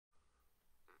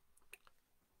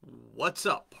What's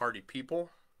up, party people?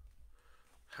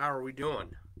 How are we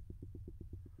doing?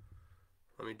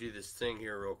 Let me do this thing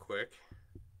here real quick.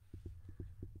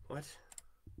 What?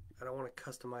 I don't want to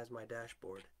customize my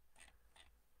dashboard.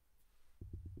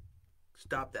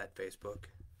 Stop that, Facebook.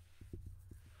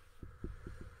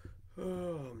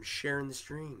 Oh, I'm sharing the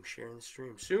stream.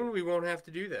 Soon we won't have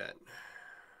to do that.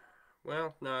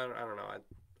 Well, no, I don't know. I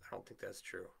don't think that's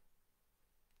true.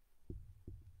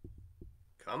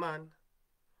 Come on.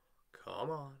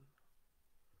 Come on.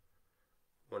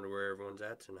 Wonder where everyone's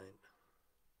at tonight.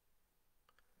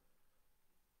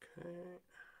 Okay.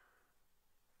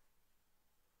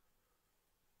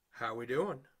 How we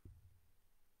doing?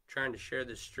 Trying to share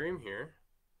this stream here,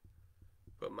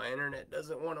 but my internet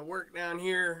doesn't want to work down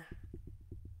here.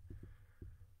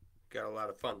 Got a lot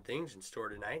of fun things in store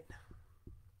tonight.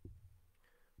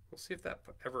 We'll see if that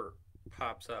ever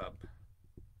pops up.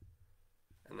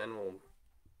 And then we'll...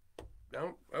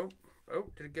 No, oh,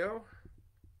 did it go?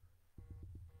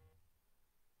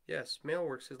 Yes,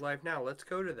 MailleWerX is live now. Let's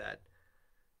go to that.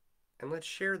 And let's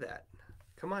share that.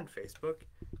 Come on, Facebook.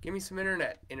 Give me some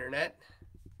internet. I don't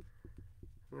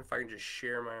know if I can just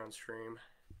share my own stream.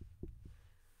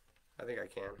 I think I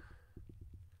can.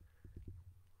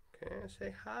 Okay,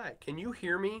 say hi. Can you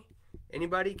hear me?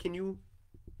 Anybody? Can you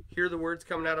hear the words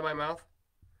coming out of my mouth?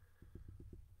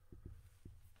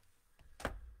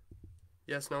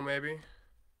 Yes, no, maybe?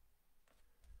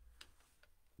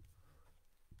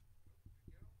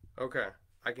 Okay,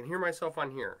 I can hear myself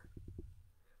on here.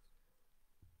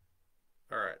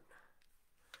 Alright.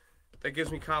 That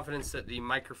gives me confidence that the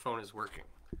microphone is working.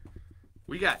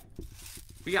 We got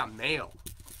mail.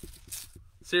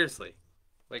 Seriously.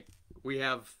 Like, we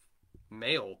have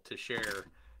mail to share.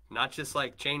 Not just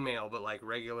like chainmail, but like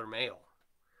regular mail.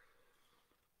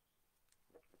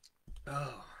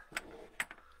 Oh.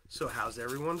 So how's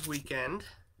everyone's weekend?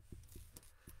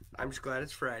 I'm just glad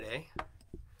it's Friday.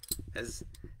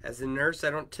 As a nurse, I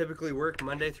don't typically work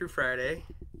Monday through Friday,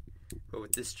 but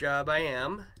with this job I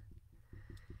am.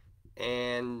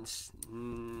 And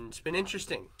it's been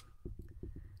interesting.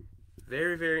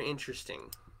 Very, very interesting.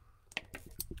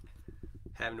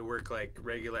 Having to work like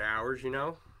regular hours, you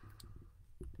know?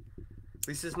 At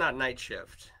least it's not night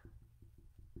shift.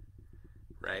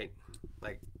 Right?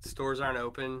 Like, stores aren't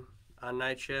open on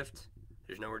night shift.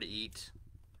 There's nowhere to eat.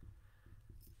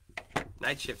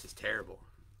 Night shift is terrible.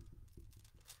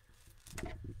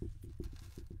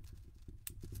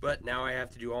 But now I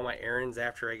have to do all my errands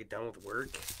after I get done with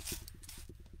work.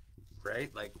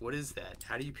 Right? Like, what is that?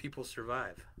 How do you people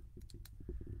survive?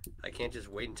 I can't just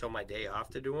wait until my day off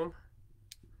to do them?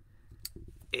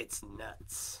 It's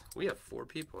nuts. We have 4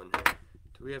 people in here.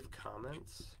 Do we have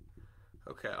comments?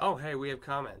 Okay. Oh, hey, we have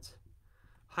comments.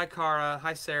 Hi, Cara.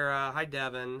 Hi, Sarah. Hi,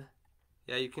 Devin.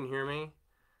 Yeah, you can hear me?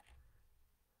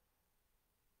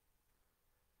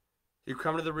 You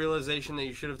come to the realization that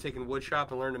you should have taken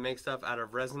woodshop and learned to make stuff out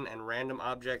of resin and random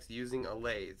objects using a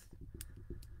lathe.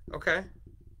 Okay.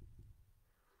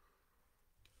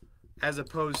 As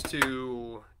opposed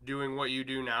to doing what you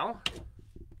do now.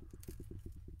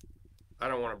 I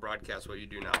don't want to broadcast what you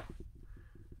do now.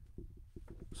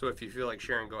 So if you feel like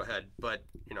sharing, go ahead. But,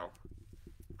 you know,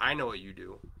 I know what you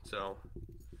do. So,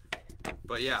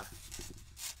 but yeah.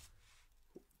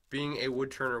 Being a wood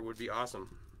turner would be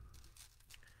awesome.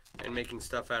 And making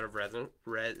stuff out of resin.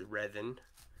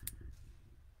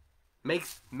 Make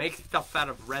stuff out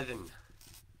of resin.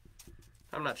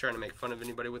 I'm not trying to make fun of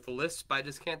anybody with a lisp. I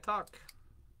just can't talk.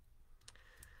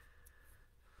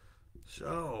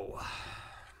 So,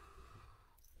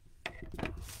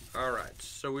 alright.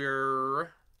 So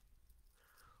we're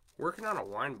working on a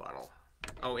wine bottle.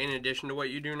 Oh, in addition to what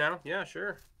you do now? Yeah,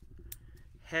 sure.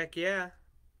 Heck yeah.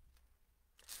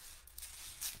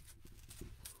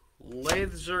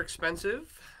 Lathes are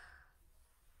expensive,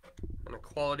 and a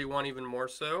quality one even more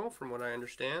so, from what I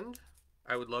understand.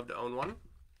 I would love to own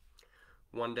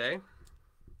one day.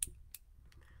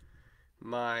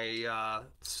 My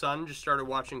son just started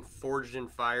watching Forged in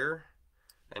Fire,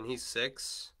 and he's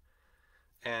 6,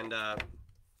 and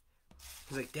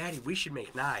he's like, Daddy, we should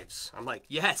make knives. I'm like,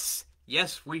 yes,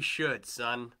 we should,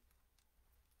 son.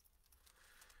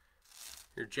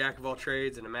 You're a jack of all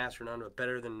trades and a master of none, but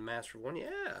better than a master of one.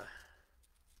 Yeah.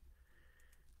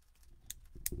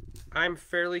 I'm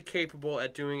fairly capable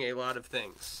at doing a lot of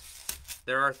things.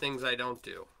 There are things I don't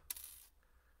do.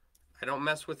 I don't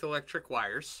mess with electric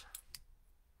wires.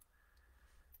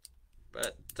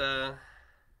 But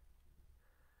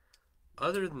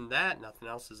other than that, nothing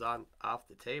else is off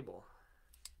the table.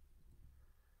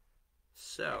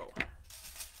 So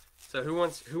who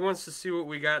wants to see what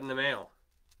we got in the mail?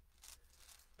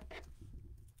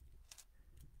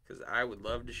 because I would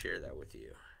love to share that with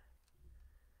you.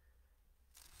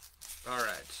 All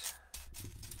right.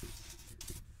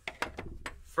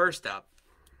 First up,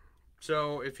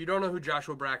 so if you don't know who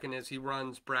Joshua Bracken is, he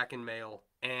runs Bracken Mail,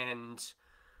 and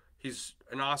he's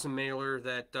an awesome mailer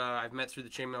that I've met through the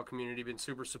Chainmail community, been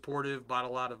super supportive, bought a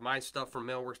lot of my stuff from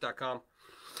MailleWerX.com,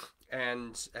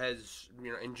 and has,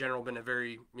 in general been a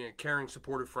very caring,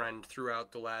 supportive friend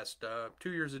throughout the last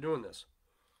 2 years of doing this.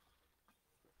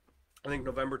 I think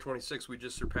November 26th, we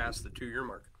just surpassed the 2-year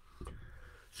mark.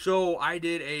 So I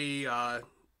did a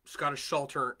Scottish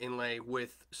Salter inlay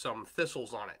with some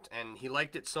thistles on it, and he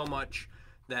liked it so much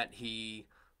that he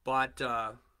bought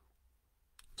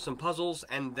some puzzles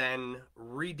and then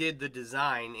redid the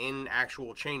design in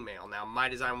actual chainmail. Now, my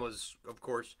design was, of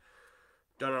course,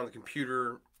 done on the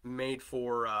computer, made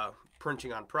for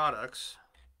printing on products,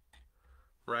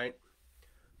 right?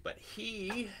 But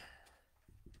he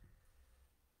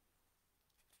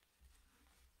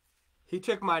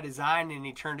took my design and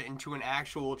he turned it into an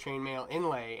actual chainmail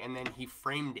inlay, and then he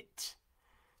framed it.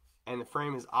 And the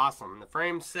frame is awesome. The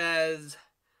frame says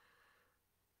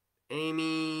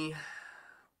Amy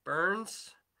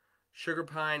Burns, Sugar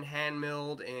Pine hand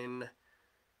milled in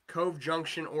Cove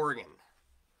Junction, Oregon.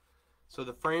 So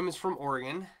the frame is from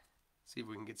Oregon. See if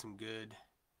we can get some good,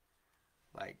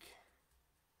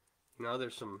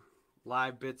 there's some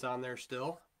live bits on there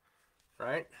still,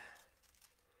 right?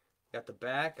 Got the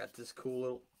back, got this cool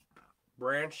little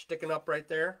branch sticking up right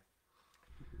there,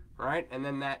 right? And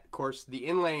then that, of course, the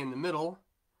inlay in the middle,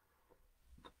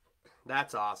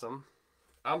 that's awesome.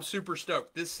 I'm super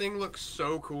stoked. This thing looks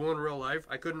so cool in real life.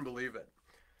 I couldn't believe it.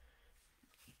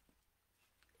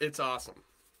 It's awesome.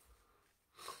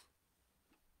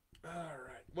 All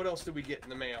right. What else did we get in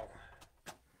the mail?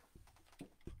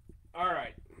 All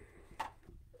right.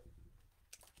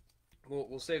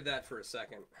 We'll save that for a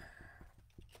second.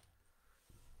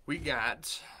 We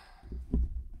got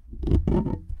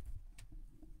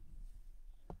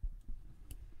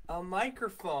a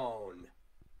microphone.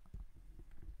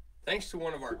 Thanks to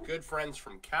one of our good friends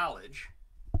from college,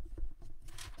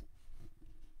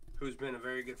 who's been a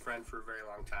very good friend for a very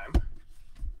long time.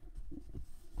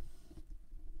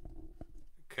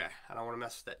 Okay, I don't want to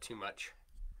mess with that too much.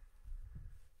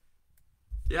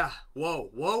 Yeah,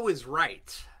 whoa is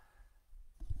right.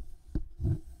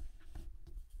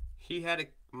 He had a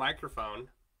microphone,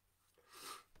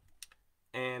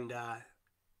 and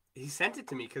he sent it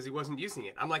to me because he wasn't using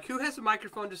it. I'm like, who has a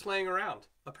microphone just laying around?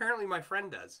 Apparently my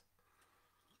friend does.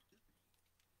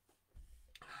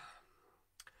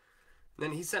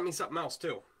 Then he sent me something else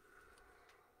too.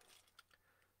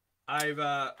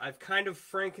 I've kind of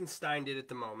Frankensteined it at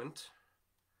the moment,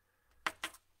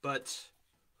 but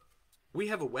we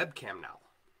have a webcam now,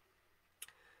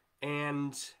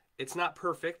 and it's not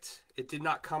perfect. It did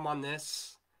not come on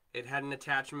this. It had an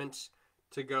attachment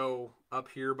to go up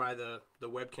here by the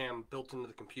webcam built into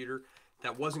the computer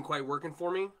that wasn't quite working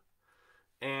for me.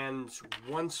 And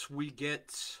once we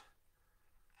get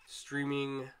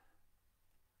streaming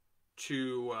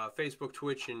to Facebook,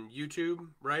 Twitch, and YouTube,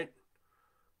 right?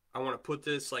 I want to put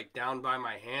this down by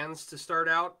my hands to start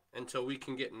out until we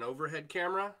can get an overhead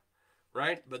camera,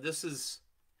 right? But this is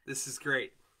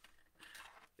great.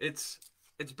 It's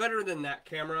better than that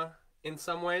camera in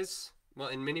some ways. Well,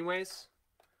 in many ways,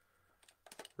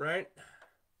 right?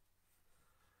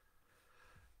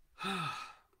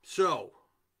 So,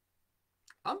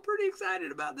 I'm pretty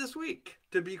excited about this week,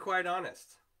 to be quite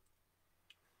honest.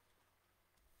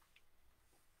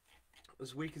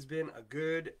 This week has been a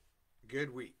good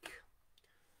week.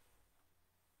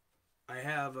 I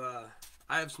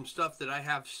have some stuff that I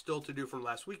have still to do from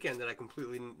last weekend that I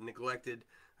completely neglected.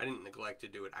 I didn't neglect to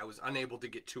do it. I was unable to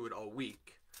get to it all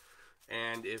week.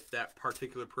 And if that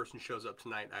particular person shows up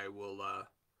tonight, I will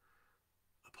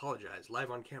apologize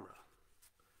live on camera.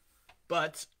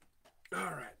 But all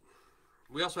right,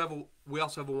 we also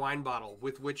have a wine bottle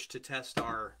with which to test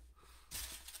our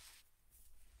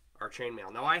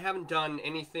chainmail. Now, I haven't done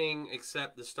anything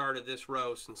except the start of this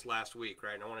row since last week,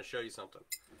 right? And I want to show you something.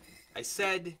 I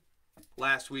said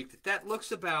last week that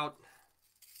looks about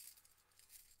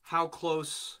how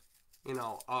close,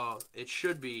 it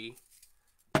should be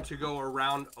to go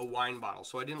around a wine bottle.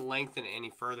 So I didn't lengthen it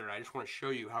any further. I just want to show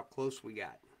you how close we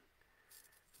got,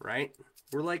 right?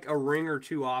 We're like a ring or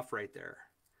two off right there.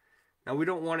 Now, we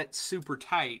don't want it super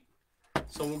tight,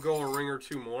 so we'll go a ring or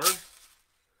two more.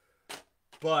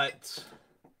 But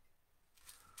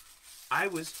I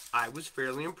was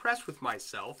fairly impressed with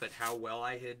myself at how well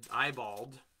I had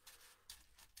eyeballed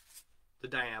the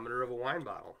diameter of a wine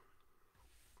bottle.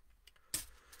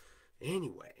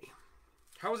 Anyway,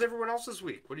 How was everyone else this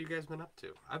week? What have you guys been up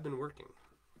to? I've been working.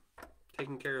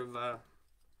 Taking care of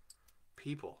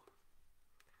people.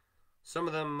 Some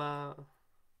of them are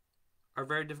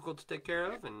very difficult to take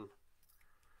care of, and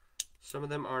some of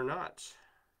them are not.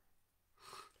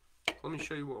 Let me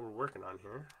show you what we're working on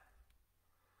here.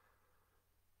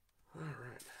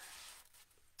 Alright.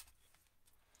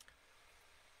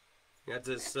 Got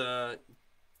this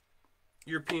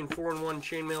European 4-in-1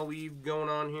 chainmail weave going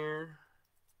on here.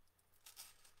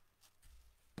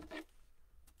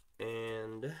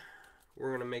 And we're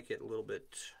going to make it a little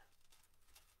bit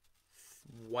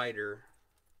wider.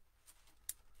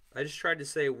 I just tried to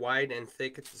say wide and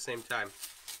thick at the same time.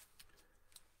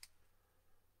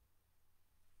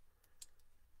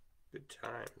 Good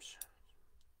times.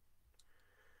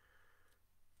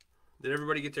 Did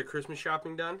everybody get their Christmas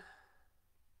shopping done?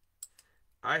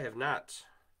 I have not.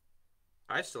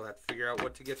 I still have to figure out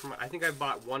what to get from. I think I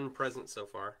bought one present so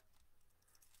far.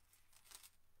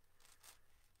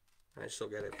 I still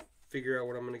got to figure out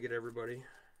what I'm going to get everybody.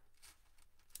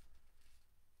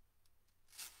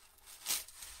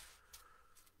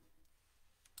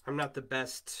 I'm not the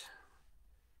best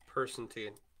person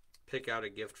to pick out a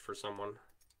gift for someone,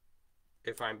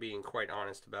 if I'm being quite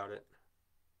honest about it.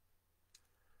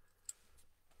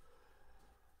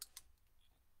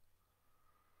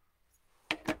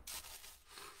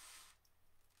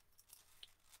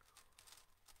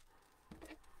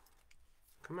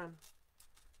 Come on.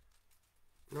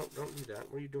 No, don't do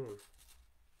that. What are you doing?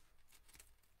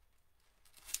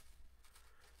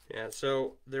 Yeah,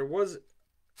 so there was,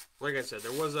 like I said,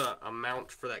 there was a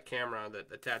mount for that camera that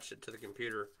attached it to the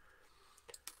computer.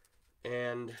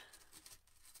 And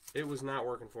it was not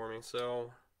working for me,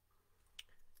 so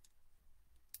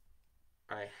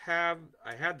I had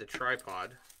the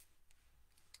tripod.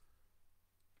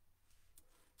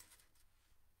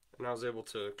 And I was able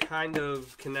to kind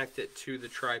of connect it to the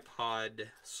tripod,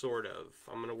 sort of.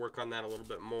 I'm going to work on that a little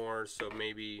bit more, so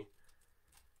maybe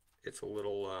it's a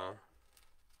little,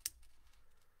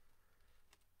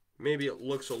 maybe it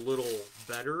looks a little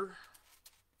better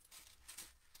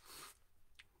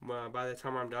by the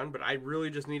time I'm done. But I really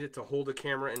just need it to hold the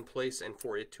camera in place and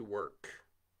for it to work,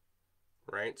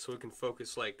 right? So it can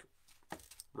focus, like,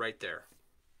 right there,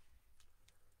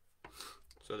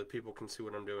 so that people can see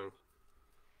what I'm doing.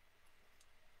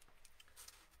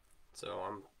 So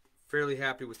I'm fairly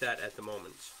happy with that at the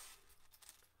moment.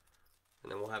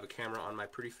 And then we'll have a camera on my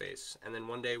pretty face. And then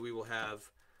one day we will have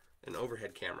an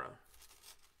overhead camera.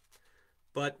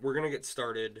 But we're going to get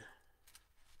started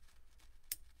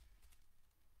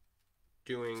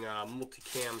doing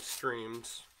multicam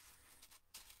streams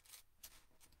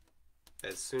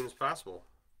as soon as possible.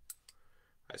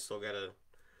 I still got to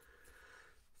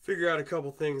figure out a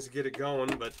couple things to get it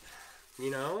going, but, you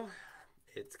know,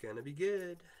 it's going to be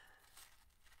good.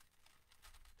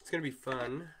 It's going to be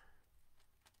fun,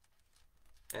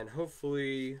 and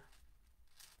hopefully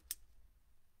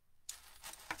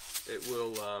it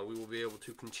will. We will be able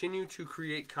to continue to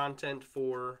create content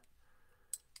for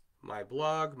my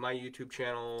blog, my YouTube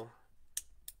channel,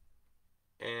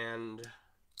 and,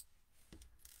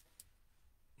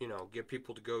 you know, get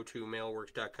people to go to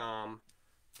MailleWerX.com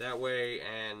that way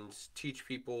and teach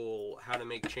people how to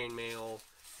make chainmail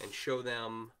and show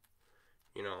them,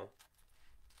 you know,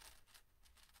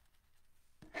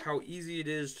 how easy it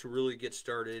is to really get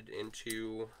started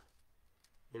into,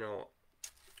 you know,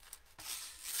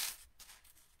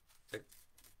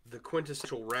 the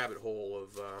quintessential rabbit hole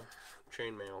of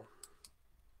chainmail.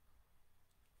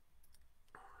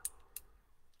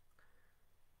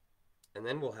 And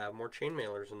then we'll have more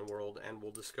chainmailers in the world, and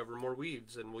we'll discover more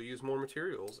weaves, and we'll use more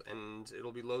materials, and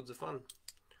it'll be loads of fun.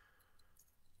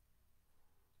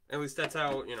 At least that's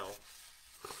how, you know,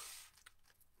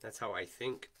 that's how I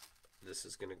think this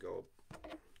is going to go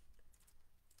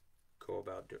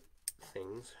about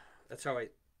things. That's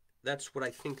what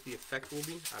I think the effect will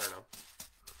be. I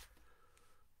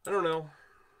don't know.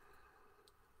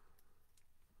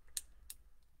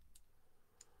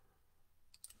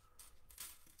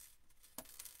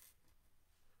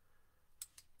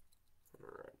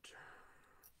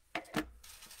 Alright.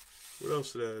 What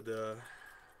else did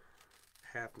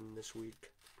happen this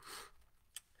week?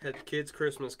 Had the kids'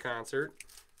 Christmas concert.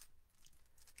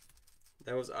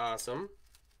 That was awesome.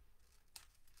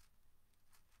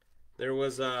 There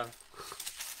was oh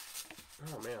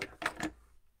man.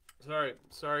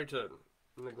 Sorry to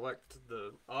neglect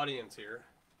the audience here.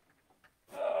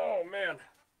 Oh man.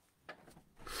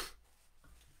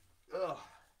 Ugh.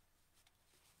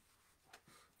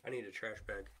 I need a trash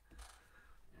bag.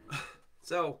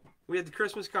 So, we had the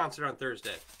Christmas concert on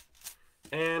Thursday.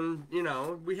 And, you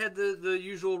know, we had the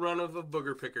usual run of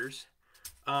booger pickers.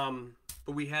 But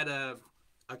we had a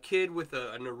kid with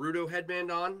a Naruto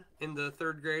headband on in the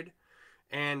 3rd grade.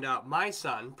 And my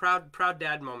son, proud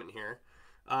dad moment here,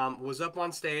 was up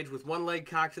on stage with one leg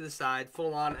cocked to the side,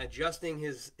 full on adjusting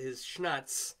his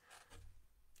schnutz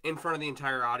in front of the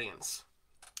entire audience.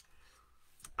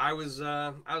 I was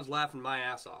laughing my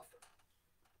ass off.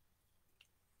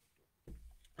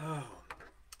 Oh,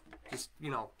 just, you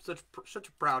know, such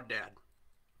a proud dad.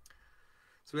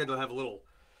 So we had to have a little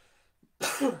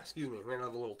excuse me, we had to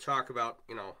have a little talk about,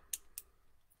 you know,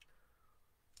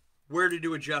 where to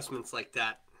do adjustments like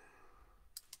that,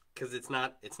 because it's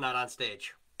not on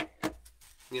stage.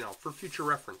 You know, for future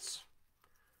reference.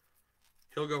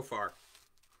 He'll go far.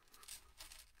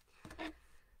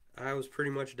 I was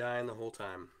pretty much dying the whole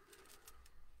time.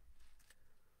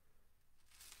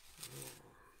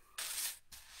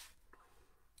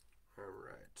 All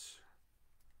right.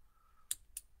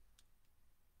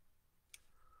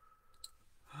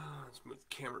 Let's move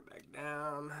the camera back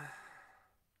down.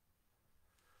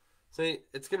 See,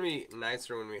 it's going to be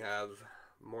nicer when we have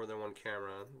more than one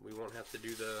camera. We won't have to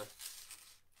do the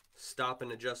stop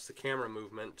and adjust the camera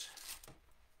movement.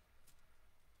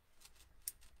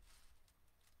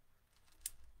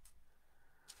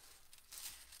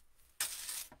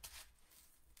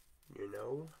 You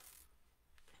know?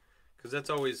 Because that's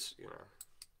always, you know,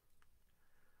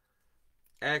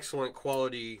 excellent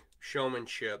quality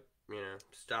showmanship, you know,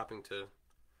 stopping to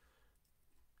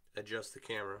adjust the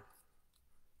camera.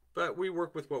 But we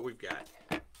work with what we've got.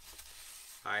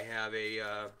 I have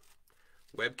a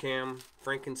webcam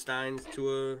Frankenstein's to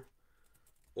a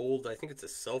old, I think it's a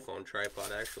cell phone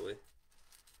tripod actually.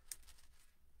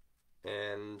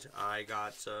 And I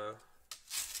got,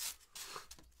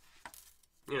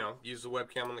 you know, use the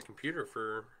webcam on the computer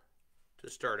to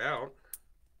start out.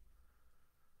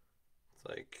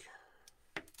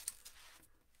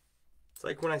 It's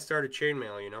like when I started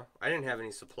Chainmail, you know. I didn't have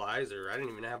any supplies, or I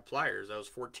didn't even have pliers. I was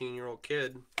a 14-year-old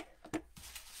kid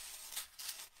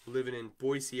living in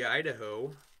Boise,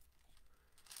 Idaho.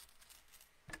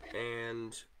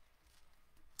 And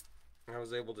I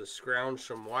was able to scrounge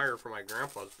some wire from my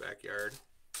grandpa's backyard.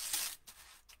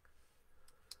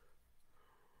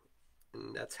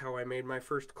 And that's how I made my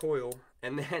first coil.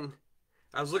 And then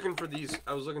I was looking for these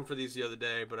the other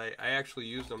day, but I actually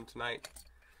used them tonight.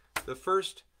 The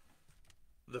first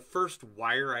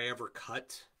wire I ever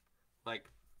cut, like,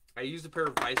 I used a pair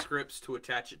of vice grips to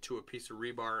attach it to a piece of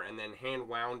rebar and then hand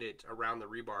wound it around the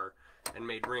rebar and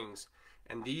made rings.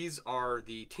 And these are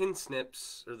the tin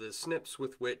snips, or the snips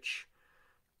with which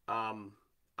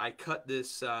I cut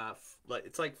this,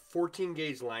 it's like 14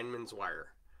 gauge lineman's wire,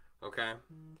 okay?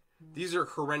 These are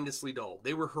horrendously dull.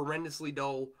 They were horrendously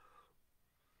dull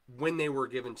when they were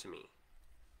given to me.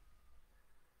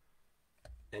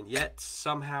 And yet,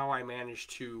 somehow I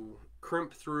managed to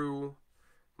crimp through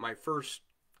my first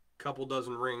couple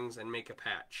dozen rings and make a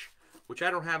patch, which I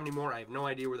don't have anymore. I have no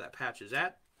idea where that patch is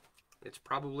at. It's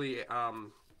probably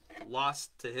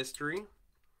lost to history.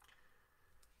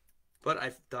 But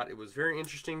I thought it was very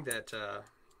interesting that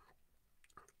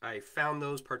I found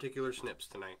those particular snips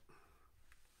tonight.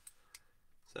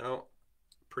 So,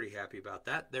 pretty happy about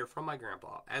that. They're from my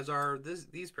grandpa, as are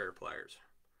these pair of pliers.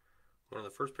 One of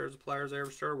the first pairs of pliers I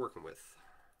ever started working with.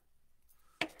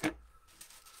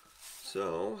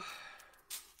 So,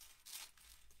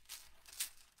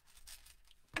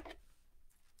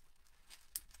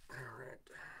 alright.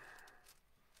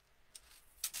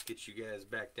 Get you guys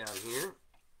back down here.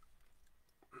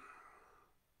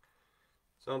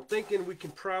 So I'm thinking we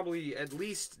can probably at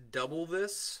least double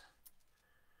this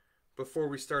before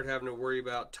we start having to worry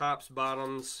about tops,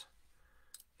 bottoms,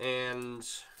 and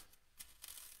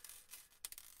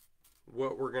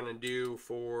what we're going to do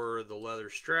for the leather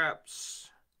straps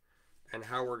and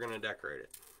how we're going to decorate it,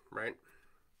 right?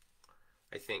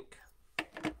 I think.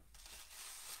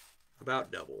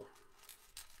 About double.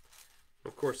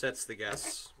 Of course, that's the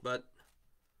guess, but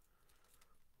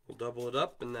we'll double it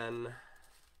up and then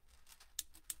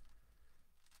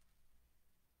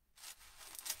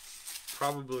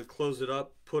probably close it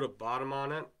up, put a bottom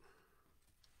on it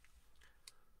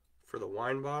for the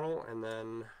wine bottle, and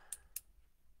then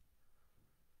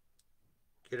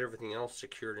get everything else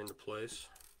secured into place.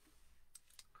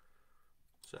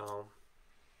 So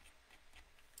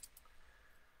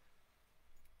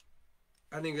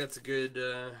I think that's a good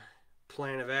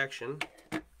plan of action.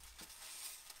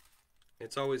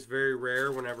 It's always very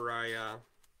rare whenever I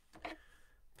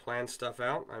plan stuff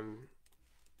out. I'm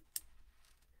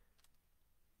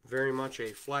very much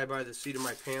a fly by the seat of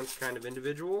my pants kind of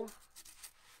individual.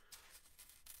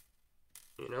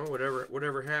 know,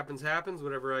 whatever happens, happens.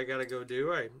 Whatever I gotta go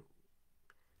do,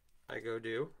 I go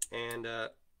do. And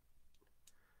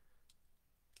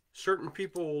certain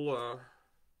people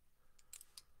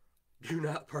do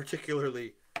not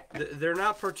particularly, they're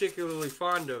not particularly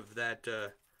fond of that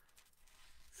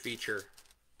feature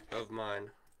of mine.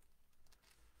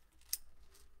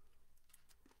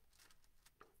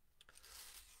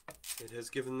 It has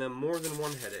given them more than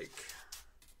one headache.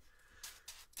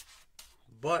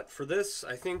 But for this,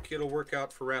 I think it'll work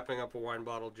out for wrapping up a wine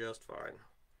bottle just fine.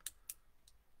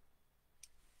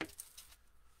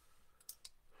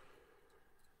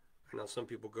 I know some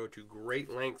people go to great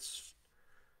lengths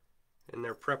in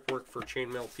their prep work for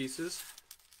chainmail pieces.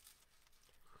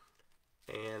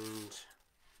 And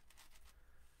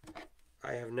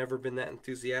I have never been that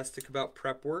enthusiastic about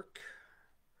prep work.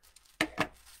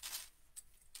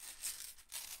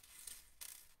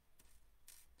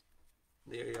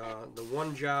 The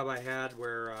one job I had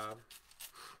where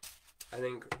I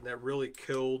think that really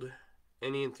killed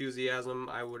any enthusiasm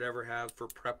I would ever have for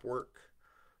prep work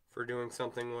for doing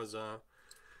something was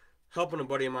helping a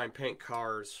buddy of mine paint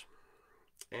cars.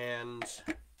 And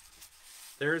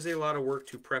there is a lot of work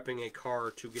to prepping a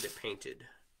car to get it painted.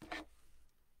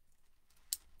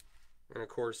 And of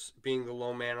course, being the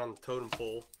low man on the totem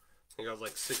pole, I think I was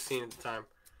like 16 at the time,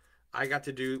 I got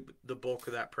to do the bulk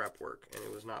of that prep work, and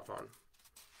it was not fun.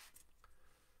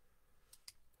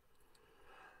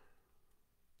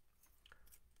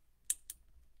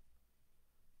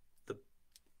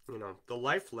 The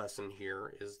life lesson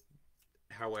here is,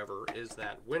 however, is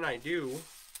that when I do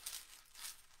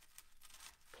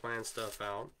plan stuff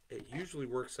out, it usually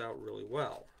works out really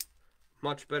well.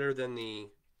 Much better than the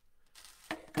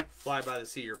fly by the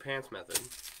seat of your pants method,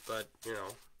 but you know,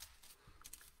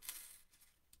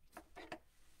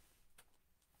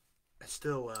 I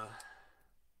still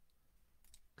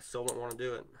don't want to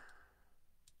do it.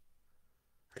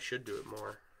 I should do it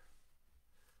more.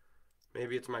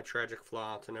 Maybe it's my tragic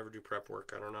flaw to never do prep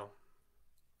work, I don't know.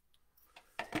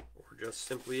 Or just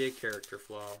simply a character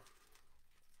flaw.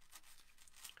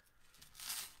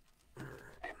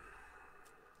 Alright.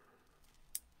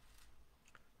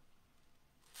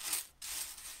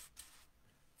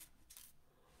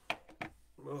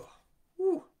 Oh.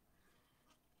 Woo.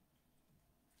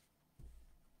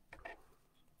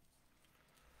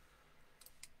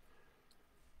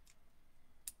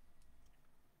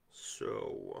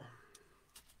 So,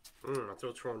 my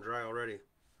throat's growing dry already.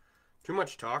 Too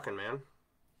much talking, man.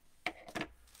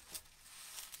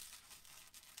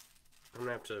 I'm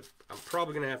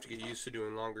probably gonna have to get used to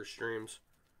doing longer streams.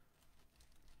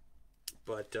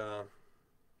 But,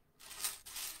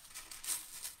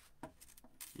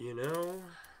 you know,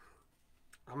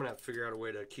 I'm gonna have to figure out a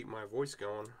way to keep my voice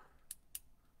going.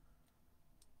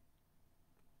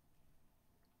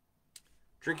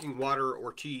 Drinking water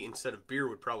or tea instead of beer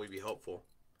would probably be helpful.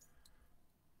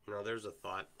 You know, there's a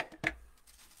thought.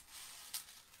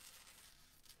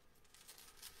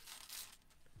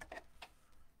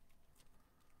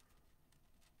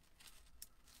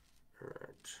 All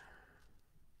right.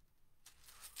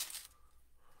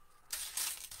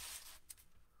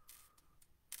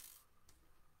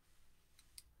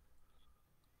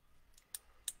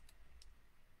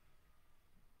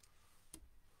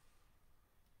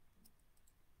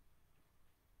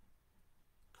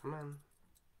 Come on.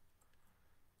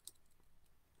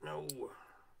 No.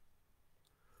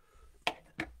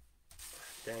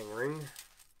 Dang ring.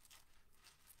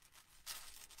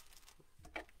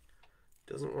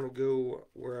 Doesn't want to go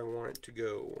where I want it to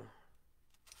go.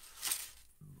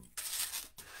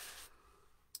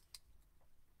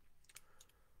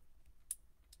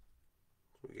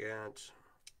 We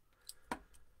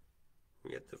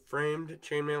got the framed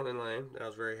chainmail inlay that I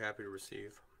was very happy to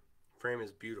receive. Frame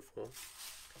is beautiful.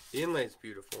 The inlay is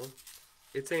beautiful.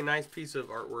 It's a nice piece of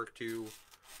artwork to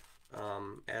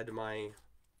add to my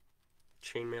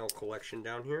chainmail collection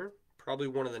down here. Probably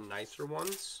one of the nicer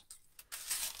ones.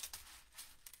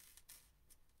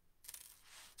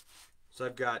 So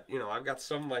I've got, I've got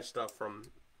some of my stuff from,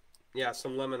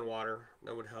 some lemon water.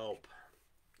 That would help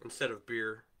instead of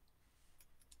beer.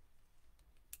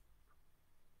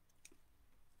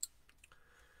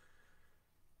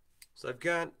 So I've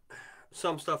got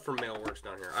some stuff from MailleWerX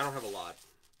down here. I don't have a lot.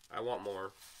 I want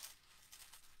more.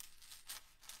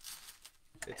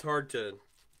 It's hard to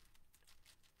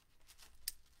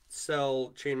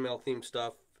sell chainmail themed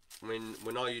stuff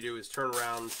when all you do is turn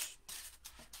around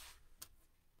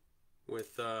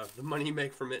with the money you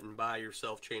make from it and buy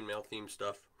yourself chainmail themed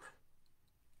stuff.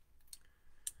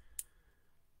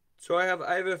 So I have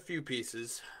a few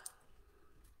pieces.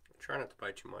 I try not to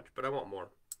buy too much, but I want more.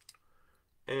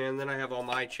 And then I have all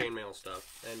my chainmail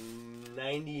stuff. And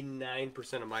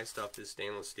 99% of my stuff is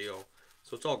stainless steel.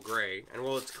 So it's all gray. And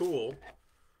while it's cool,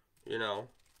 you know,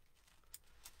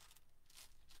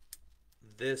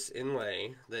 this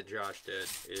inlay that Josh did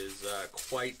is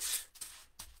quite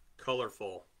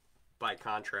colorful by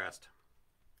contrast.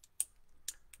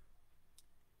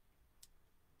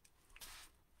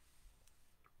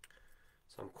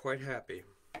 So I'm quite happy.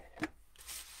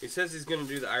 He says he's going to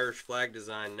do the Irish flag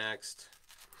design next.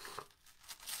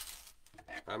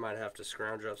 I might have to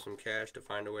scrounge up some cash to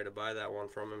find a way to buy that one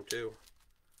from him too.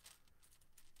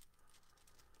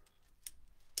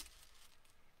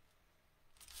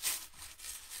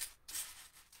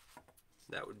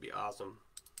 That would be awesome.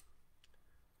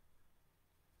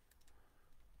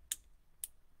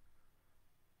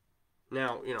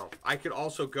 Now, you know, I could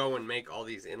also go and make all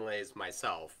these inlays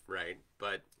myself, right?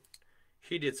 But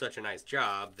he did such a nice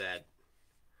job that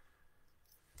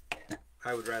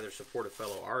I would rather support a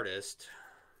fellow artist,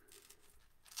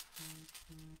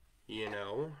 you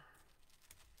know.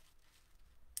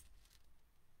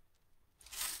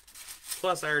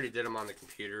 Plus, I already did them on the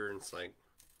computer, and it's like,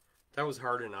 that was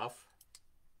hard enough.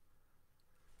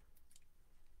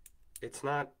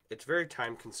 It's very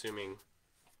time consuming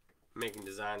making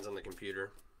designs on the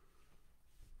computer.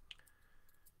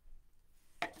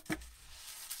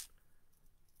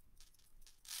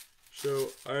 So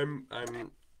I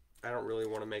don't really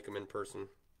want to make them in person.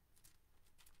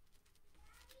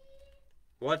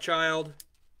 What, child?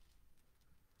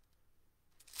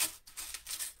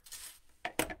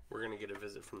 We're gonna get a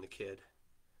visit from the kid.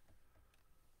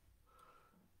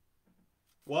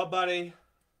 What, buddy?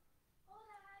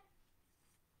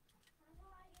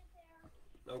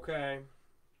 Okay.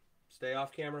 Stay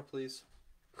off camera, please.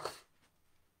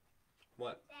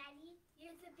 What? Daddy,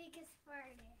 you're the biggest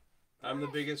farter. I'm the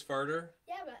biggest farter?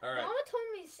 Yeah, but all right. Mama told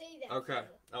me to say that. Okay.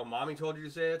 Oh, Mommy told you to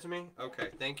say that to me? Okay.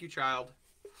 Thank you, child.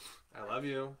 I love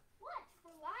you. What?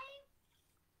 For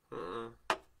lying?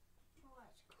 What?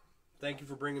 Thank you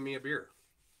for bringing me a beer.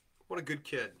 What a good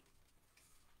kid.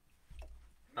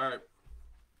 All right.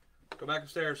 Go back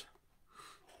upstairs.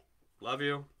 Love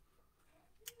you.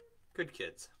 Good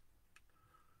kids.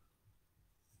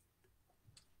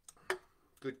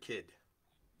 Good kid.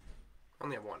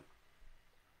 Only have one.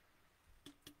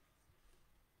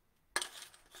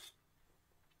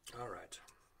 All right.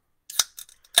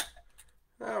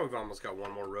 Now we've almost got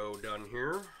one more row done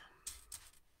here.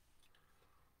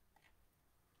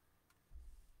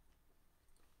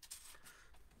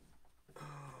 Oh,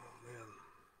 man.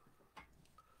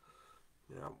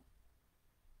 Yeah.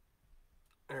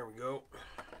 There we go.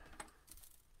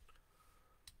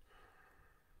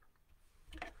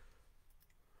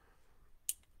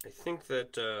 I think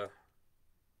that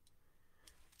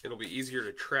it'll be easier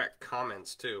to track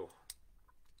comments too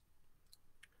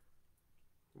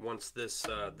once this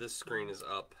this screen is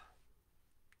up,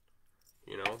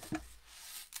 you know.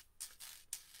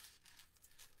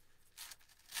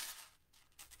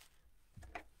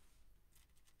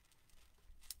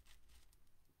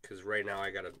 Because right now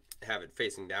I gotta have it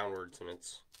facing downwards and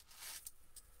it's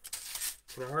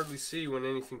can hardly see when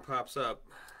anything pops up.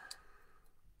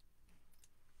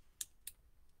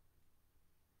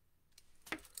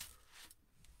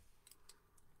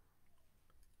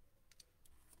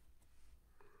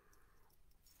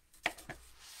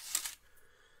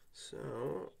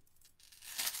 So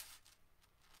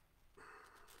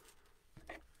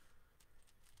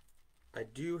I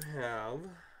do have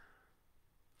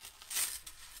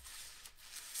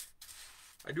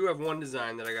one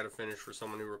design that I got to finish for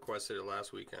someone who requested it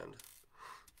last weekend.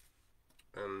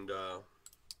 And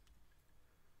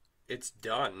it's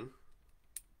done.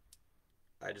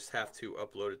 I just have to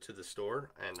upload it to the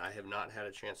store, and I have not had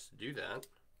a chance to do that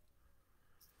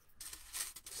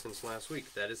since last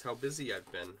week. That is how busy I've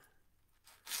been.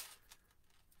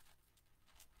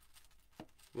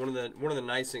 One of the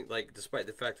nice things, like, despite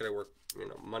the fact that I work, you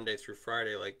know, Monday through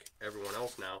Friday like everyone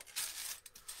else now,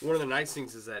 one of the nice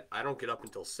things is that I don't get up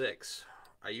until 6.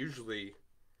 I used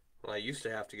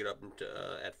to have to get up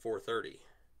at 4:30,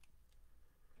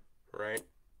 right,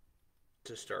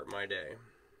 to start my day.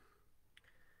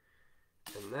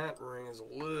 And that ring is a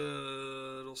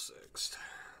little sixed.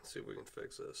 Let's see if we can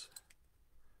fix this.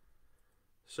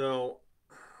 So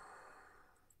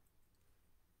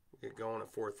we get going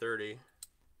at 4:30.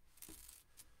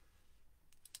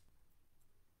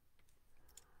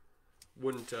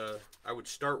 I would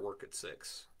start work at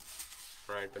 6,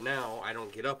 right? But now I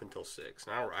don't get up until 6.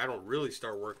 Now I don't really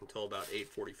start work until about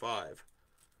 8:45.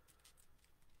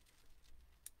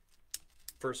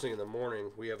 First thing in the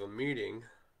morning, we have a meeting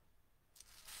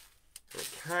And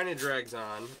it kind of drags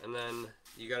on, and then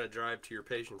you got to drive to your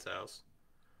patient's house.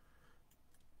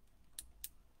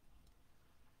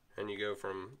 And you go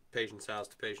from patient's house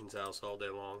to patient's house all day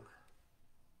long.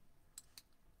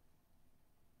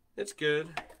 It's good.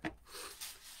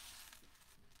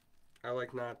 I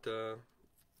like not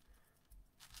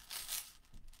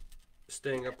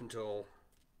staying up until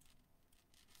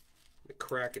the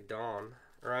crack of dawn.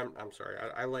 Or I'm sorry,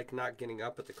 I like not getting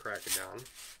up at the crack of dawn.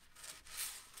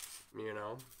 You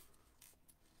know?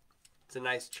 It's a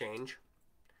nice change.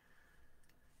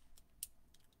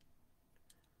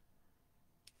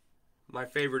 My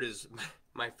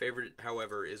favorite,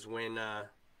 however, is when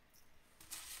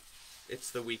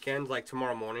it's the weekend, like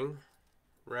tomorrow morning,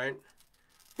 right?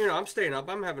 You know, I'm staying up.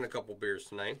 I'm having a couple beers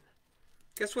tonight.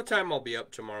 Guess what time I'll be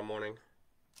up tomorrow morning?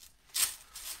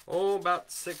 Oh,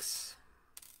 about 6,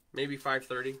 maybe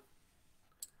 5:30.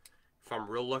 If I'm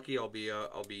real lucky, I'll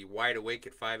be wide awake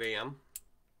at 5 a.m.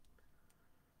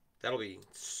 That'll be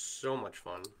so much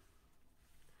fun.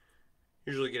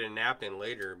 Usually get a nap in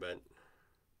later, but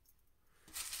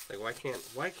like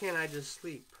why can't I just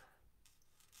sleep?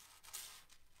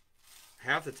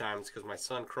 Half the time it's because my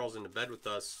son crawls into bed with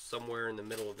us somewhere in the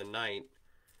middle of the night,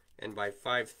 and by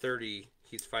 5:30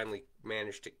 he's finally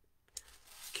managed to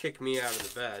kick me out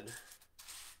of the bed.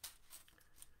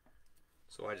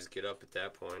 So I just get up at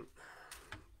that point.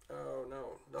 Oh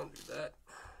no, don't do that.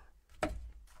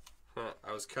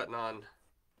 I was cutting on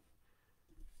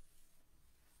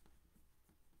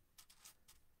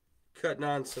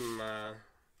some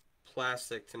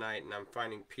plastic tonight, and I'm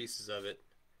finding pieces of it.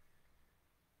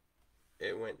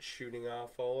 It went shooting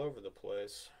off all over the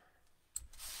place.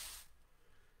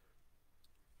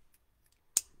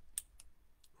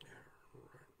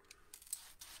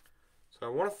 So I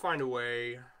want to find a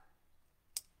way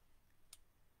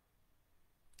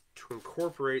to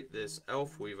incorporate this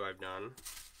elf weave I've done.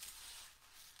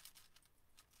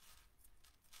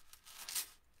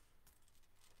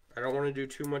 I don't want to do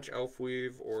too much elf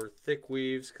weave or thick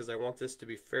weaves because I want this to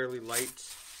be fairly light.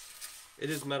 It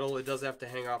is metal. It does have to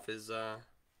hang off his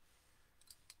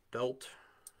belt.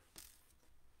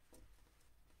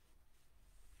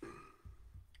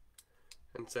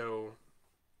 And so,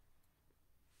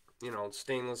 you know,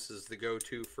 stainless is the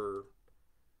go-to for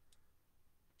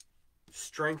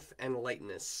strength and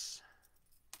lightness,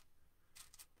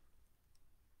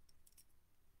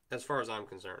 as far as I'm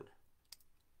concerned.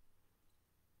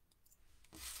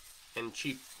 And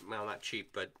cheap, well, not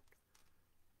cheap, but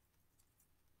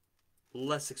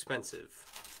less expensive.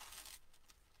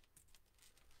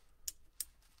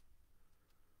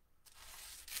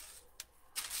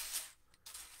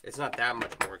 It's not that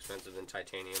much more expensive than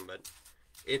titanium, but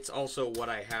it's also what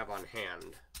I have on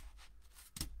hand.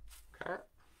 Okay.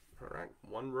 Alright,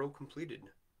 one row completed.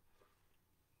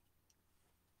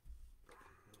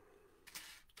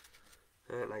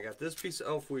 And I got this piece of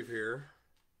elf weave here.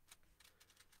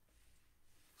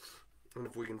 And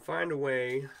if we can find a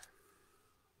way,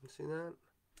 you see that?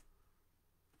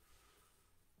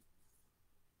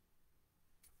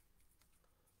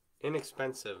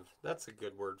 Inexpensive. That's a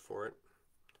good word for it.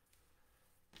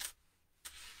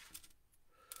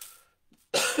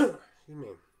 Excuse me.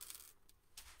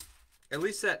 At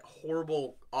least that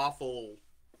horrible, awful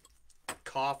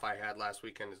cough I had last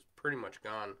weekend is pretty much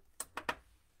gone.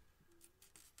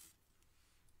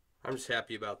 I'm just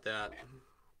happy about that.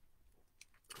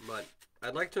 But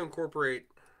I'd like to incorporate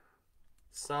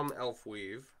some elf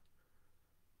weave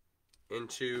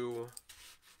into,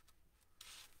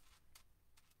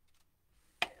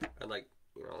 I'd like,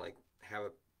 you know, like have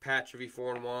a patch of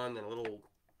E4-in-1 and a little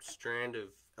strand of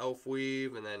elf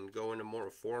weave, and then go into more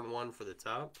of 4-in-1 for the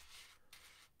top.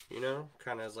 You know,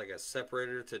 kind of as like a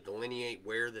separator to delineate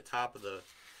where the top of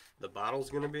the bottle's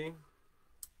going to be.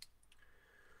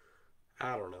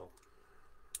 I don't know.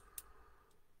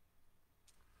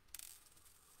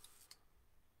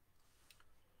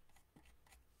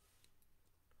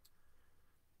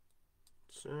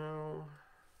 So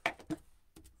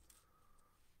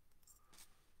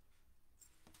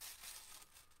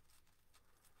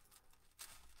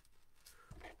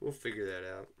we'll figure that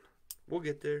out. We'll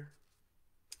get there.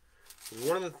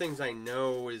 One of the things I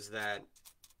know is that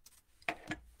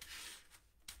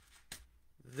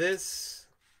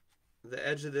the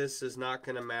edge of this is not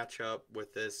going to match up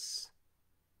with this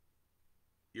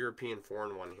European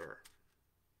 4-in-1 here,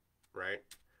 right?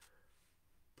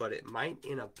 But it might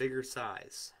in a bigger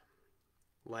size,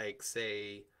 like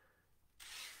say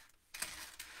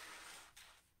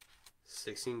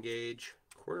 16 gauge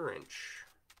 1/4 inch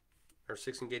or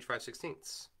 16 gauge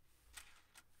 5/16,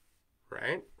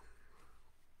 right?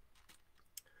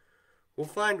 We'll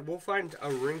find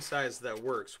a ring size that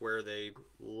works where they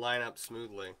line up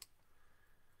smoothly.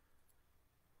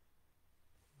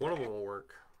 One of them will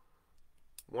work.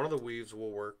 One of the weaves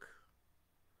will work.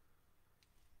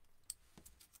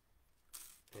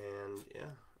 And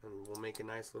yeah, and we'll make a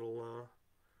nice little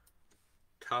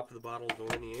top of the bottle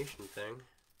delineation thing.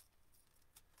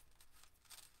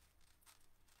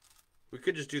 We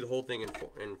could just do the whole thing in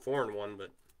 4-in-1,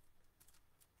 but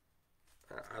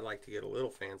I like to get a little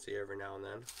fancy every now and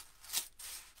then.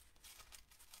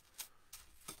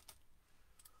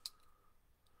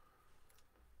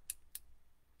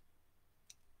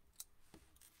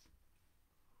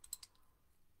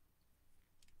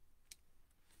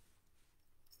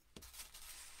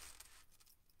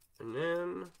 And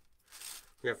then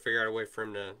we gotta figure out a way for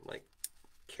him to like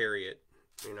carry it,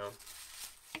 you know,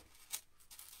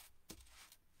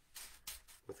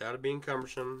 without it being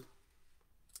cumbersome,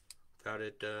 without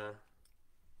it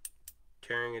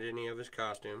tearing at any of his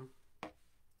costume.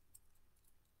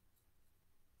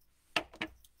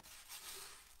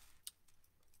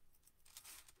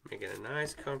 Make it a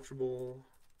nice, comfortable,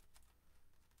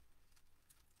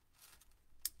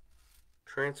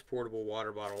 transportable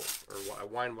water bottle, or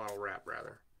wine bottle wrap,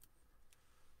 rather,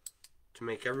 to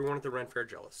make everyone at the Ren Fair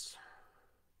jealous.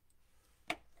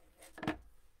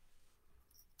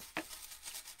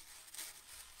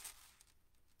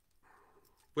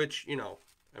 Which, you know,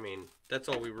 I mean, that's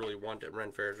all we really want at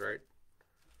Ren Fairs, right?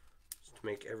 Just to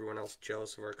make everyone else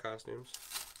jealous of our costumes.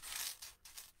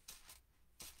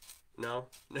 No?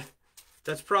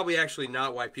 That's probably actually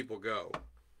not why people go.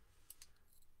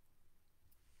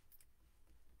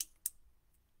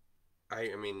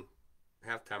 I mean,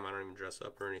 half the time I don't even dress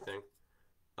up or anything.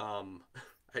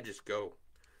 I just go.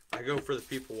 I go for the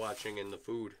people watching and the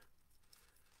food.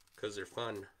 Because they're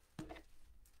fun.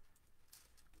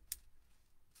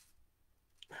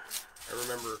 I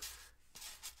remember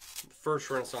the first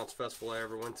Renaissance Festival I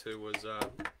ever went to was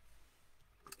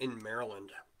in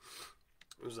Maryland.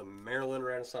 It was a Maryland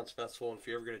Renaissance Festival, and if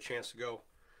you ever get a chance to go,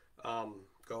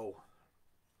 go.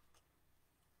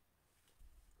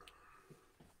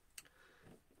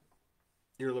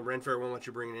 Your Ren Fair won't let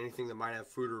you bring in anything that might have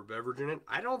food or beverage in it.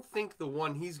 I don't think the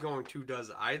one he's going to does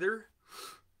either.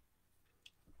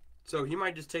 So he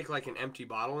might just take like an empty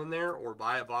bottle in there or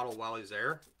buy a bottle while he's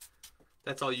there.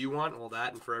 That's all you want? Well,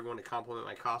 that and for everyone to compliment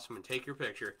my costume and take your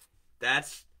picture.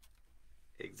 That's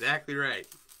exactly right.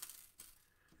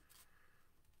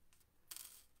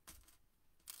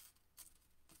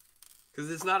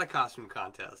 Because it's not a costume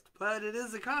contest, but it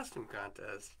is a costume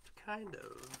contest. Kind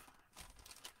of.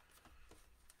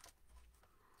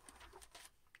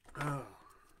 Oh.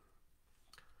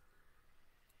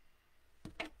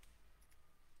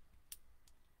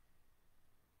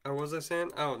 Oh, what was I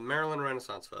saying? Oh, Maryland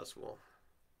Renaissance Festival.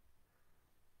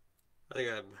 I think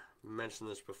I've mentioned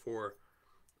this before.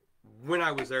 When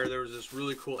I was there, there was this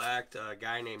really cool act. A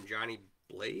guy named Johnny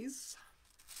Blaze,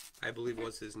 I believe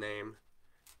was his name.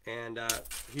 And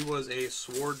he was a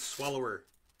sword swallower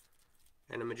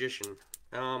and a magician.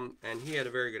 And he had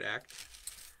a very good act.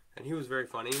 And he was very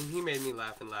funny. And he made me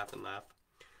laugh and laugh and laugh.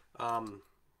 And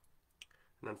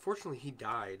unfortunately, he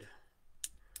died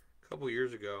a couple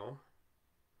years ago.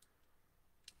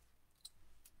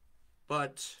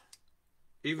 But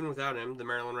even without him, the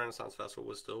Maryland Renaissance Festival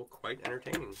was still quite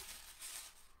entertaining.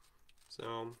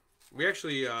 So we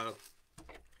actually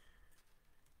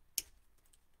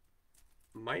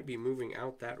might be moving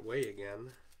out that way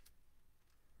again.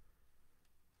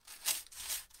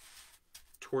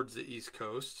 Towards the East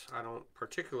Coast. I don't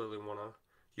particularly want to...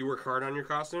 You work hard on your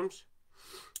costumes?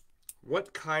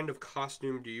 What kind of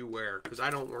costume do you wear? Because I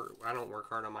don't work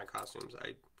hard on my costumes.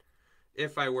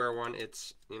 If I wear one,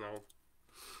 it's, you know,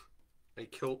 a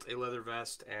kilt, a leather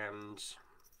vest, and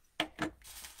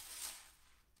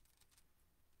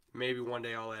maybe one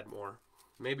day I'll add more.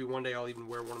 Maybe one day I'll even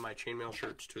wear one of my chainmail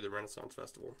shirts to the Renaissance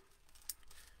Festival.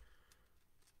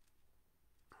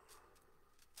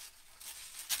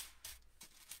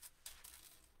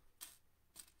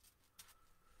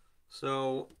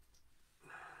 So,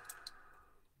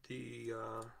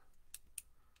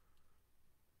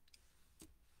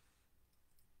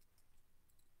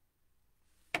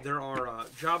 there are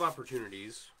job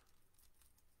opportunities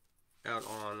out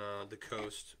on the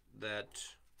coast that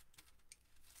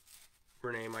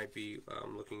Renee might be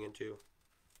looking into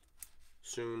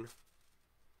soon.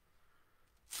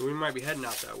 So we might be heading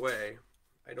out that way.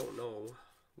 I don't know.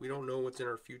 We don't know what's in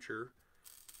our future,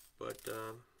 but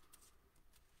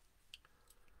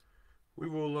we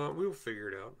will figure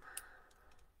it out.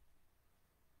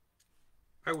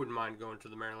 I wouldn't mind going to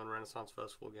the Maryland Renaissance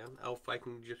Festival again. Elf,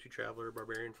 Viking, Gypsy Traveler,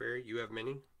 Barbarian Fairy. You have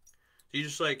many? Do you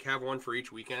just like have one for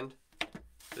each weekend?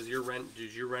 Does your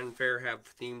Ren Fair have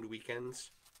themed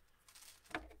weekends?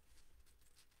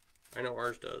 I know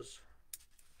ours does.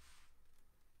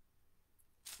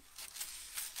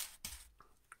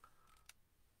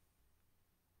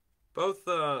 Both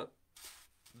the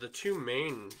two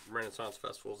main Renaissance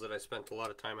festivals that I spent a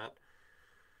lot of time at,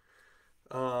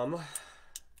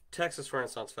 Texas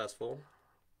Renaissance Festival,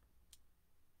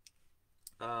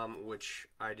 which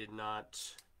I did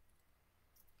not.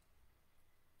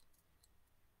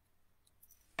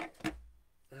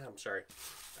 I'm sorry,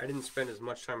 I didn't spend as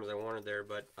much time as I wanted there,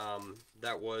 but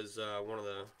that was one of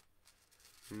the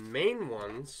main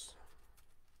ones.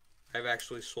 I've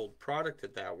actually sold product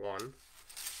at that one.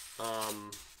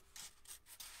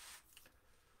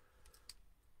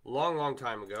 Long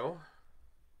time ago,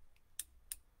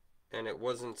 and it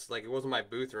wasn't my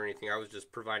booth or anything. I was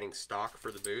just providing stock for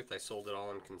the booth. I sold it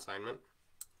all in consignment.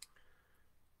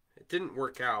 It didn't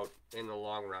work out in the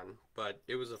long run, but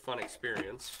it was a fun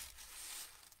experience.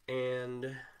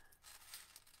 And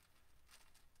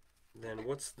then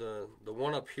what's the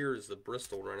one up here is the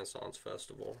Bristol Renaissance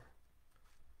Festival,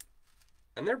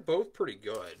 and they're both pretty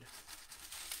good.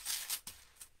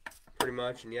 Pretty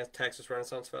much. And yes, Texas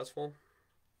Renaissance Festival.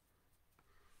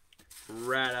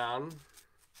 Right on.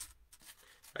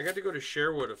 I got to go to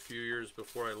Sherwood a few years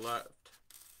before I left.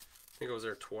 I think I was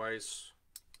there twice.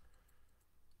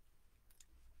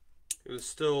 It was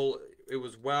still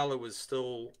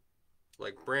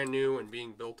like brand new and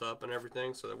being built up and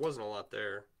everything, so there wasn't a lot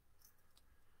there.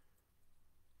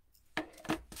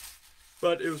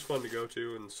 But it was fun to go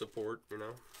to and support, you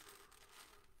know.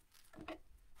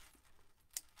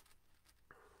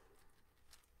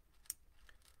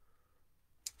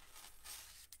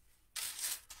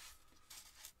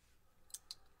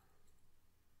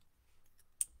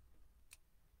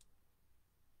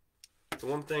 The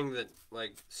one thing that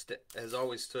has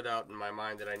always stood out in my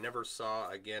mind that I never saw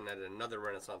again at another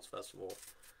Renaissance Festival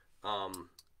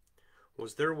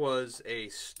there was a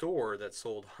store that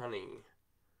sold honey,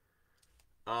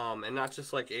 and not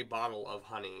just like a bottle of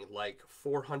honey, like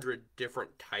 400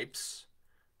 different types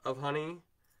of honey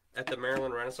at the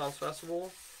Maryland Renaissance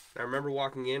Festival. And I remember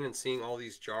walking in and seeing all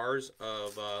these jars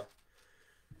of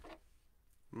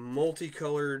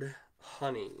multicolored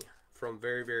honey, from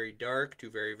very, very dark to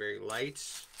very, very light.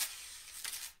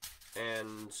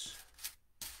 And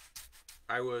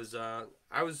I was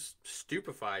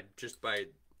stupefied just by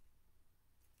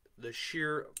the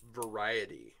sheer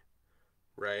variety,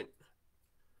 right,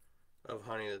 of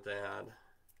honey that they had.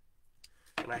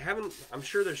 And I'm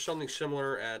sure there's something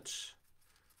similar at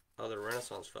other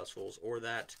Renaissance festivals, or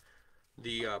that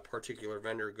the particular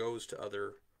vendor goes to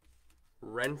other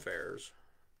Ren fairs.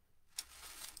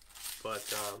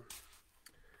 But,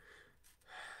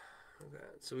 okay,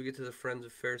 so we get to the Friends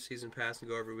of Fair Season Pass and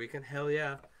go every weekend. Hell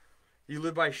yeah. You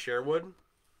live by Sherwood?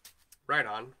 Right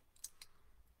on.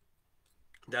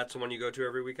 That's the one you go to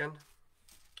every weekend?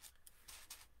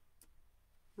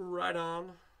 Right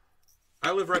on.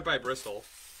 I live right by Bristol.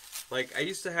 Like, I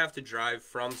used to have to drive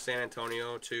from San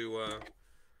Antonio to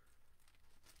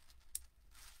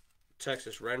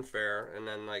Texas Ren Fair and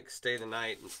then, like, stay the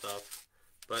night and stuff.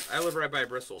 But I live right by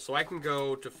Bristol, so I can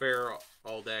go to fair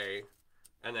all day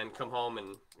and then come home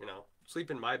and, you know,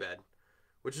 sleep in my bed,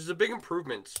 which is a big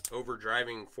improvement over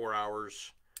driving 4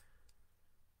 hours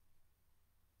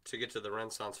to get to the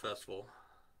Renaissance Festival.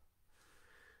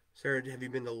 Sarah, have you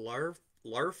been to Larf?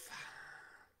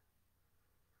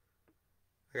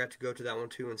 I got to go to that one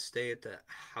too and stay at the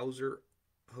Hauser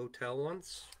Hotel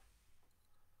once.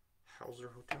 Hauser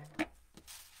Hotel?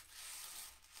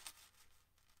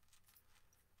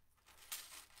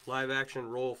 Live Action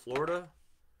Roll Florida.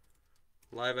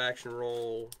 Live Action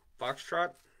Roll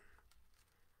Foxtrot.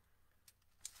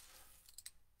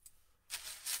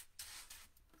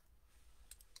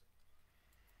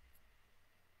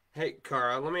 Hey,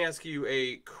 Cara, let me ask you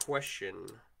a question.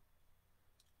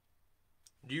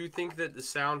 Do you think that the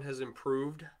sound has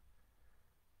improved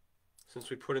since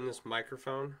we put in this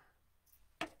microphone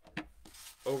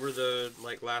over the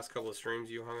last couple of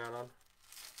streams you hung out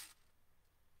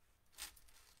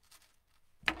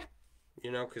on?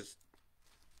 You know, because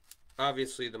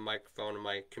obviously the microphone in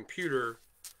my computer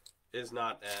is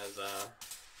not as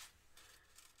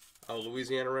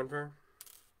Louisiana Ren Fair.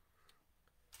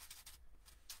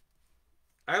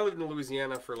 I lived in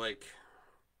Louisiana for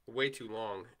way too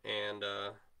long, and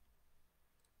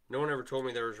no one ever told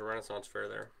me there was a Renaissance fair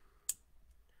there.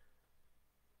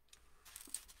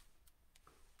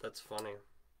 That's funny.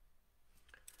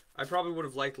 I probably would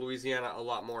have liked Louisiana a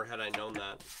lot more had I known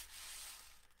that.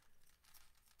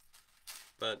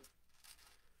 But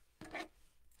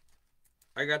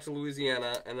I got to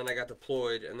Louisiana, and then I got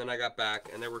deployed, and then I got back,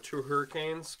 and there were 2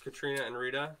 hurricanes, Katrina and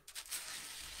Rita.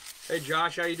 Hey,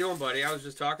 Josh, how you doing, buddy? I was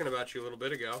just talking about you a little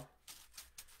bit ago.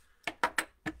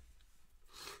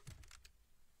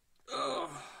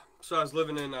 So I was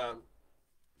living in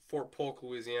Fort Polk,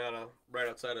 Louisiana, right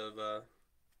outside of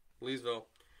Leesville.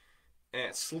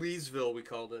 And Sleesville, we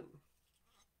called it.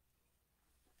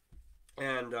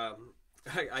 And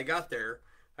I got there.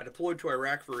 I deployed to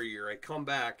Iraq for a year. I come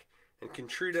back, and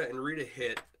Katrina and Rita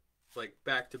hit, like,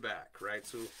 back to back, right?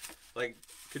 So, like,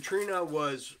 Katrina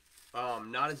was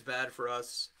not as bad for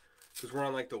us because we're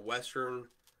on, like, the western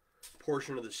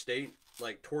portion of the state,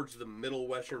 like, towards the middle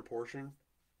western portion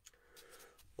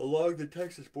along the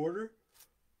Texas border.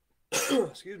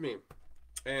 Excuse me.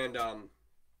 And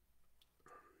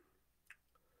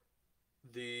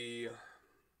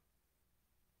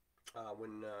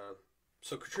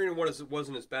so Katrina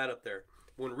wasn't as bad up there.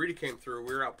 When Rita came through,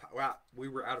 we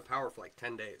were out of power for like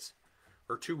 10 days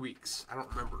or 2 weeks. I don't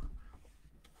remember.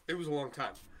 It was a long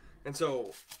time. And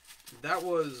so that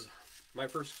was my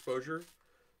first exposure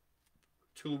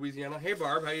to Louisiana. Hey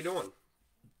Barb, how you doing?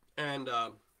 And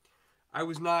I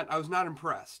was not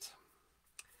impressed.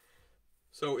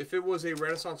 So if it was a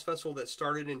Renaissance Festival that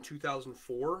started in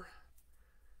 2004,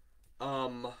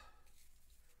 I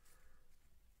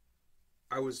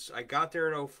got there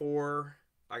in 2004,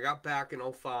 I got back in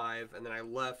 2005, and then I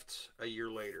left a year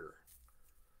later.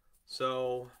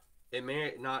 So it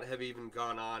may not have even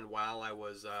gone on while I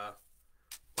was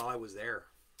there.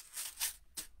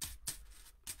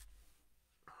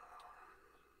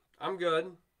 I'm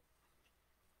good.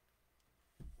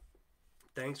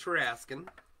 Thanks for asking.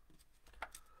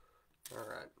 All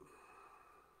right.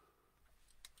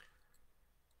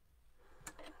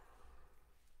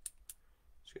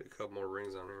 Let's get a couple more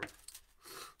rings on here.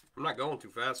 I'm not going too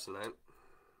fast tonight.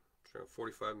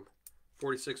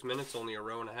 46 minutes, only a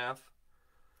row and a half.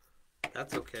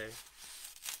 That's okay.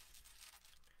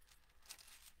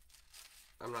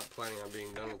 I'm not planning on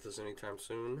being done with this anytime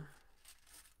soon.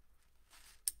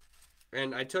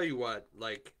 And I tell you what,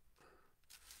 like,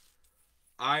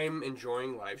 I'm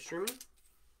enjoying live streaming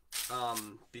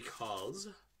because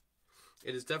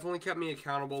it has definitely kept me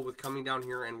accountable with coming down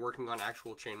here and working on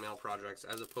actual chainmail projects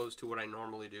as opposed to what I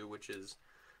normally do, which is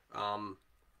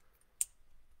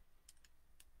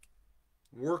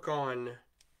work on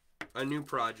a new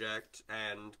project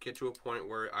and get to a point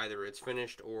where either it's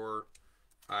finished or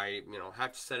I,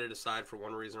 have to set it aside for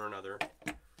one reason or another,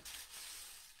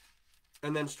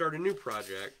 and then start a new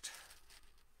project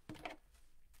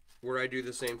where I do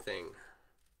the same thing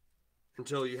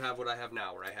until you have what I have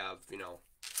now, where I have,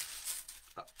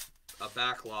 a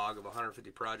backlog of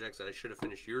 150 projects that I should have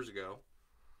finished years ago,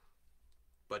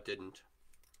 but didn't.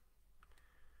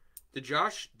 Did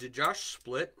Josh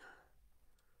split?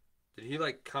 Did he,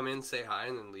 like, come in, say hi,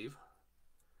 and then leave?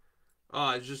 Oh,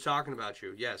 I was just talking about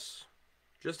you. Yes.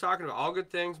 Just talking about all good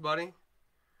things, buddy.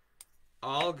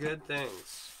 All good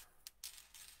things.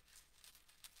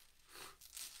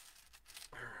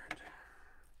 Alright.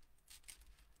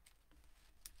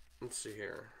 Let's see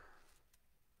here.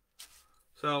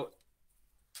 So,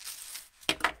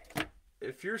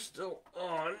 if you're still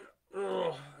on,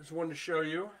 I just wanted to show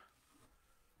you.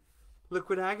 Look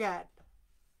what I got.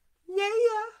 Yeah.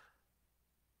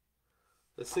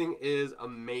 This thing is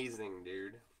amazing,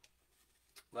 dude.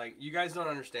 Like, you guys don't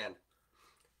understand.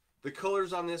 The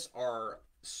colors on this are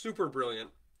super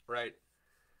brilliant, right?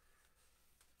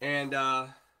 And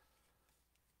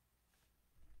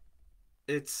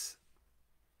it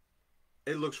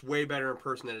looks way better in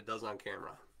person than it does on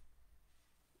camera.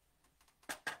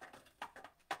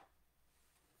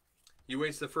 You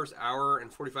waste the first hour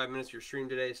and 45 minutes of your stream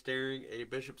today staring a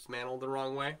bishop's mantle the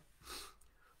wrong way.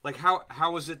 Like,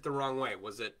 how was it the wrong way?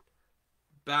 Was it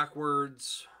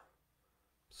backwards,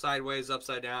 sideways,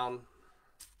 upside down?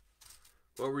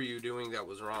 What were you doing that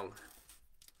was wrong?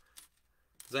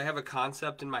 Because I have a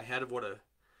concept in my head of what a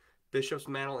bishop's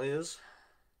mantle is.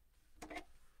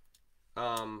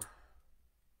 I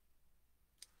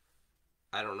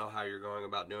don't know how you're going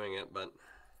about doing it, but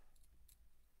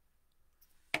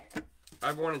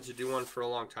I've wanted to do one for a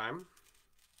long time.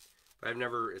 But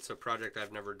it's a project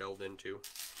I've never delved into.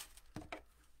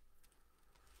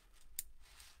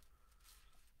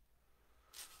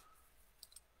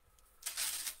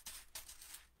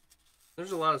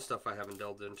 There's a lot of stuff I haven't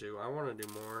delved into. I want to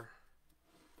do more.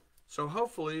 So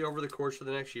hopefully over the course of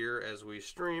the next year, as we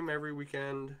stream every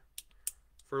weekend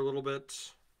for a little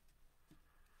bit,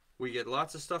 we get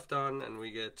lots of stuff done, and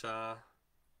we get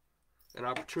an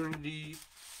opportunity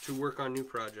to work on new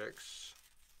projects.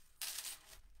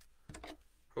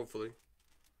 Hopefully.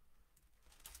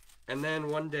 And then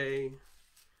one day,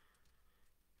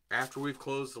 after we've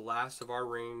closed the last of our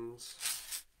rings,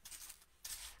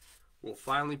 we'll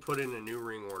finally put in a new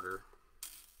ring order.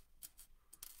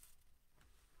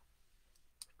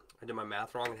 I did my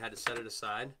math wrong and had to set it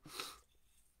aside.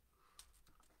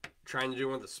 Trying to do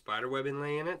one with the spider web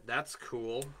inlay in it. That's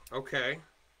cool. Okay.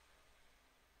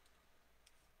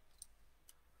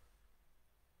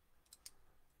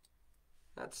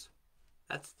 That's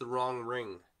the wrong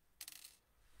ring.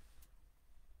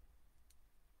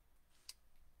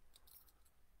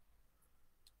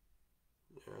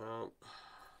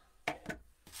 Yep.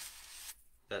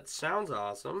 That sounds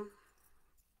awesome.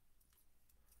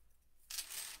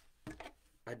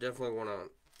 I definitely want to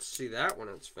see that when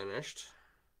it's finished.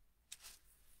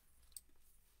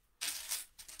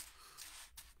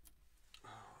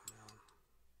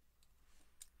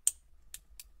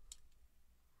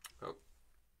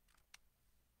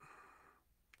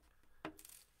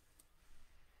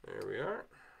 There we are.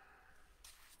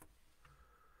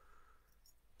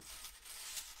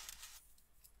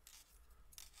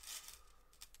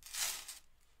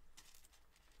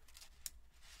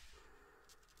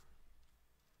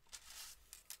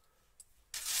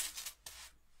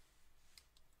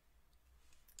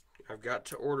 I've got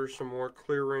to order some more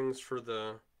clear rings for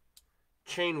the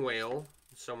Chainmail.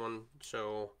 Someone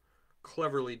so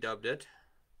cleverly dubbed it.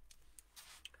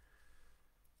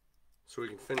 So we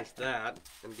can finish that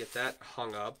and get that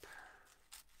hung up.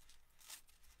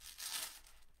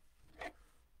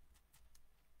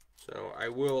 So I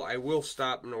will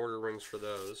stop and order rings for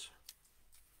those.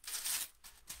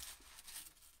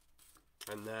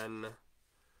 And then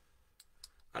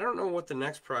I don't know what the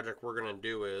next project we're gonna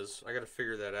do is. I gotta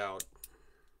figure that out.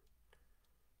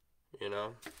 You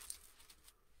know?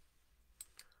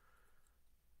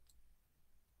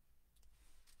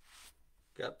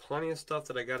 Got plenty of stuff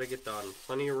that I got to get done.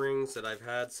 Plenty of rings that I've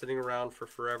had sitting around for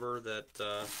forever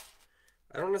that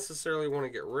I don't necessarily want to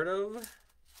get rid of.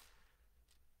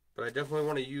 But I definitely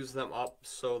want to use them up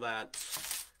so that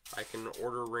I can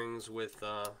order rings with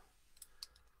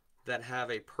that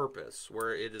have a purpose,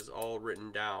 where it is all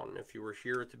written down. If you were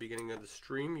here at the beginning of the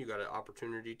stream, you got an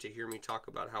opportunity to hear me talk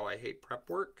about how I hate prep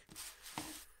work.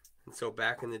 And so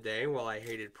back in the day, while I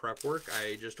hated prep work,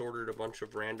 I just ordered a bunch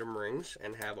of random rings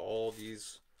and have all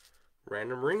these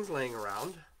random rings laying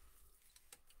around.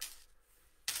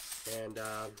 And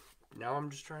now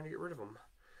I'm just trying to get rid of them.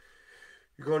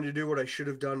 You're going to do what I should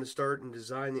have done to start and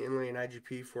design the inlay and IGP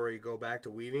before you go back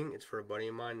to weaving. It's for a buddy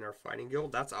of mine in our fighting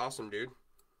guild. That's awesome, dude.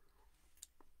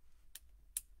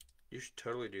 You should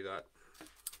totally do that.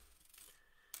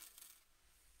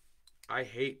 I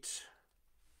hate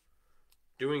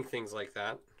doing things like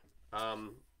that.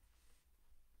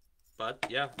 But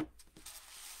yeah,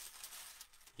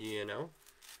 you know,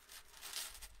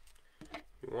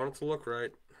 you want it to look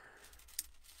right.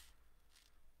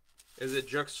 Is it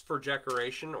just for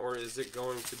decoration, or is it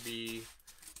going to be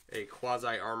a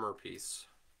quasi armor piece?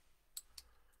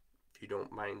 If you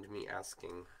don't mind me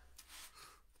asking.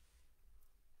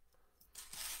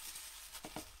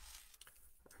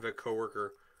 I have a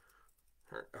coworker.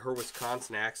 Her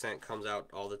Wisconsin accent comes out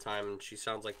all the time, and she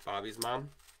sounds like Bobby's mom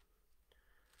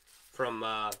from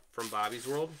Bobby's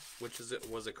World, which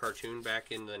was a cartoon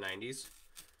back in the 90s.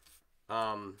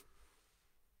 And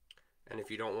if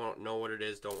you don't know what it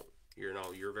is,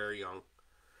 you're very young,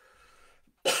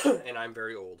 and I'm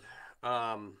very old.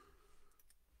 But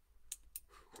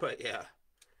yeah,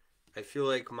 I feel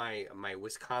like my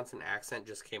Wisconsin accent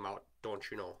just came out.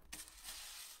 Don't you know?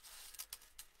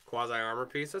 Quasi armor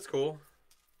piece. That's cool.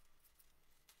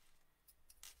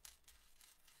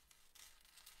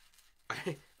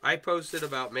 I posted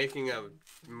about making a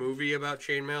movie about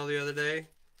chainmail the other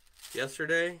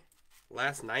day,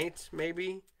 last night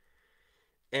maybe,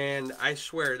 and I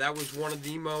swear that was one of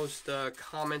the most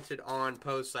commented on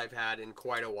posts I've had in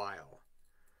quite a while,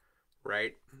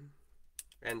 right?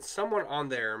 And someone on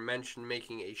there mentioned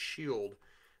making a shield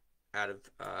out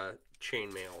of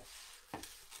chainmail.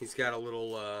 He's got a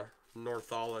little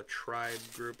Northala tribe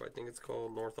group, I think it's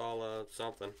called Northala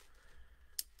something,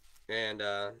 and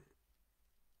I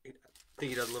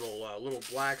think he does little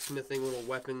blacksmithing, little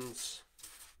weapons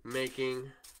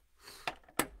making.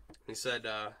 He said,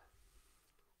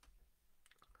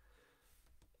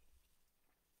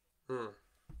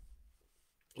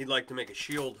 he'd like to make a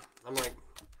shield. I'm like,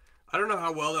 I don't know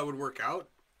how well that would work out.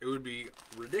 It would be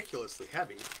ridiculously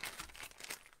heavy.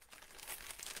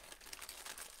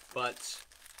 But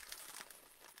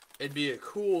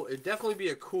It'd definitely be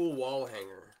a cool wall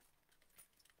hanger.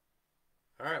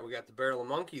 Alright, we got the barrel of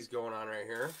monkeys going on right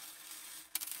here.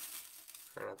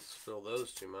 Try not to spill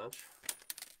those too much.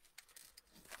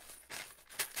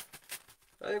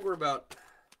 I think we're about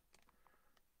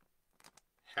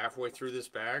halfway through this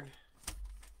bag.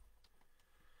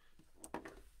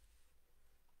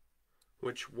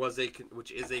 Which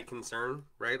is a concern,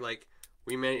 right? Like,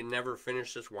 we may never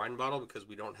finish this wine bottle because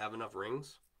we don't have enough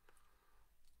rings.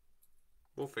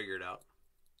 We'll figure it out.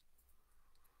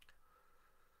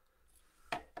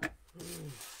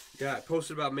 Yeah, I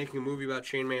posted about making a movie about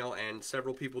chainmail, and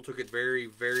several people took it very,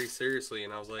 very seriously,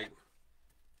 and I was like,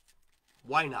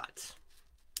 why not?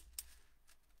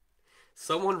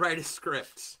 Someone write a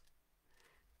script.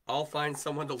 I'll find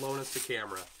someone to loan us the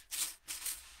camera.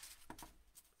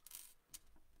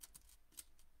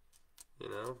 You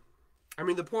know? I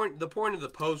mean, the point of the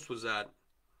post was that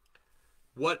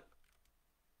what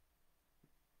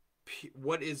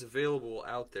is available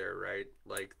out there, right?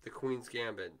 Like The Queen's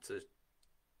Gambit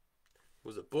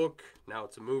was a book, now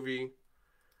it's a movie,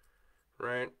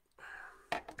 right?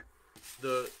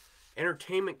 The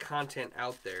entertainment content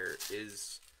out there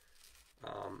is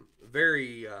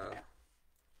very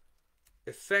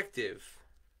effective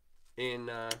in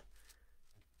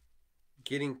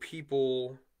getting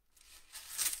people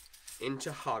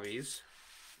into hobbies,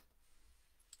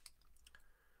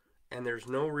 and there's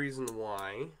no reason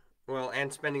why, well,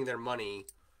 and spending their money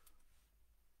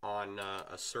on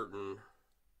a certain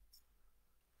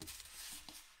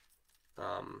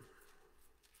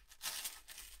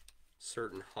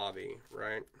certain hobby,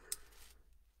 right?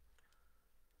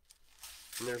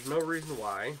 And there's no reason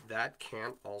why that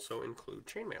can't also include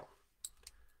chainmail.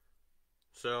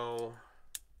 So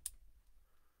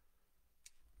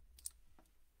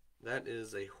that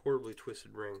is a horribly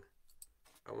twisted ring.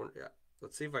 Yeah,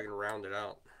 let's see if I can round it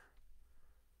out.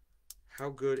 How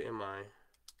good am I?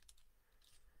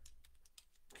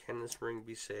 Can this ring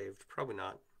be saved? Probably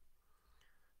not.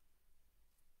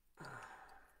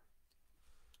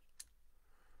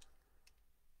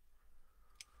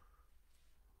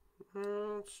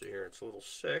 Let's see here. It's a little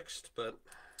sixth, but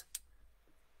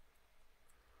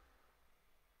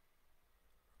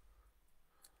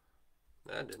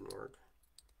that didn't work.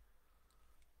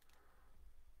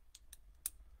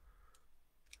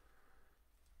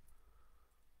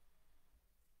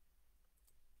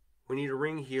 We need a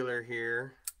ring healer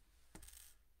here.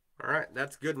 All right,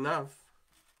 that's good enough.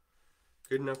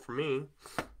 Good enough for me.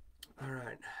 All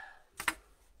right.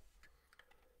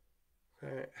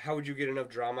 How would you get enough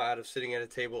drama out of sitting at a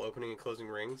table opening and closing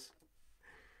rings?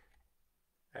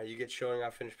 You get showing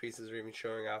off finished pieces or even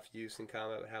showing off use in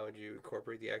combat, but how would you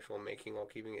incorporate the actual making while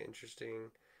keeping it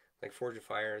interesting? Like Forge of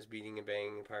Fire is beating and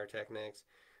banging and pyrotechnics,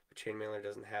 but Chainmailer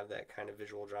doesn't have that kind of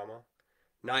visual drama.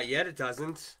 Not yet, it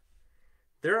doesn't.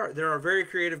 There are very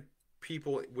creative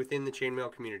people within the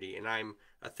chainmail community, and I'm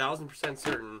 1,000%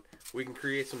 certain we can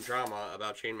create some drama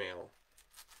about chainmail,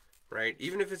 right?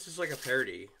 Even if it's just like a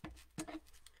parody.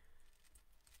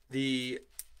 You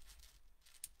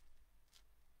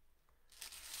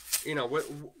know,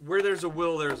 where there's a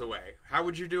will, there's a way. How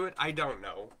would you do it? I don't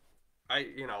know.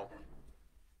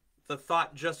 The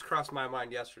thought just crossed my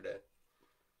mind yesterday.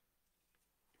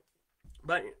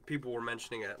 But people were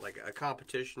mentioning it like a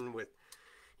competition with,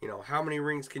 how many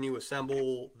rings can you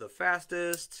assemble the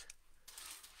fastest?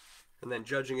 And then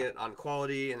judging it on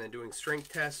quality and then doing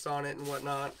strength tests on it and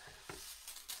whatnot.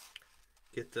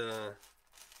 Get the,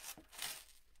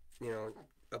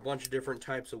 a bunch of different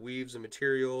types of weaves and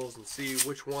materials and see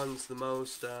which one's the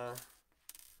most,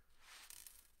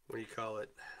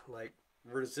 like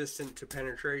resistant to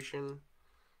penetration,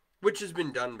 which has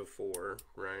been done before,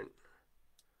 right?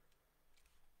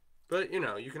 But,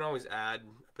 you can always add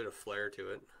a bit of flair to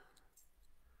it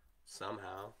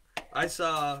somehow. I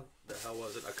saw, the hell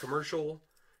was it, a commercial,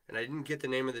 and I didn't get the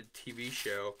name of the TV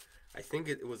show. I think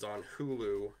it was on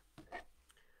Hulu,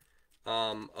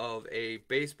 of a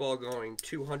baseball going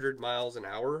 200 miles an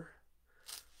hour.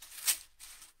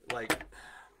 Like,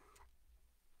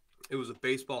 it was a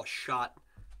baseball shot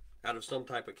out of some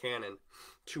type of cannon,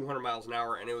 200 miles an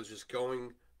hour, and it was just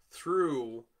going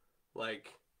through,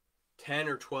 like, 10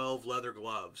 or 12 leather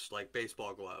gloves, like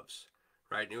baseball gloves,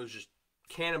 right? And it was just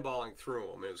cannonballing through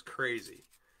them. It was crazy,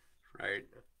 right?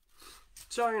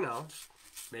 So,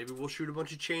 maybe we'll shoot a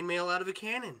bunch of chainmail out of a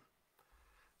cannon.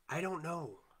 I don't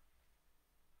know.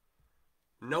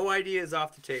 No ideas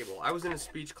off the table. I was in a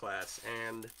speech class,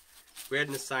 and we had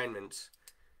an assignment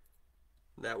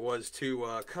that was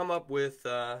to come up with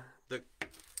the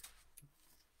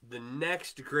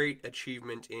next great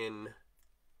achievement in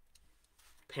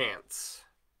pants.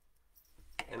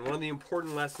 And one of the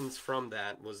important lessons from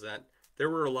that was that there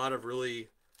were a lot of really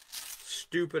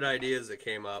stupid ideas that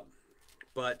came up,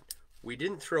 but we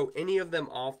didn't throw any of them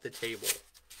off the table,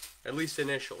 at least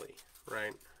initially,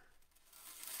 right?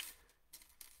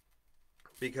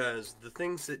 Because the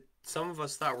things that some of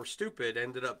us thought were stupid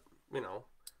ended up, you know,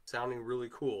 sounding really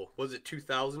cool. Was it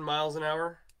 2,000 miles an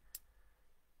hour?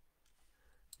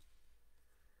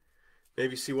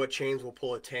 Maybe see what chains will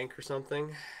pull a tank or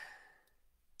something.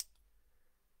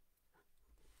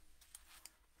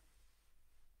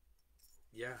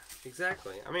 Yeah,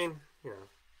 exactly. I mean, you know,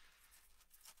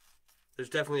 there's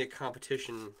definitely a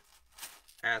competition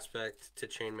aspect to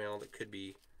chainmail that could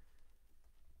be,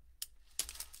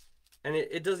 and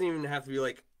it doesn't even have to be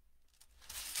like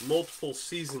multiple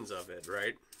seasons of it,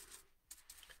 right?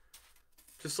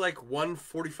 Just like one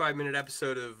 45-minute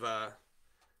episode of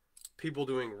people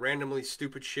doing randomly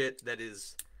stupid shit that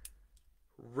is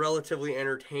relatively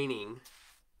entertaining.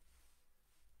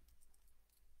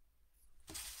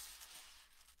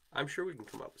 I'm sure we can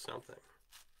come up with something.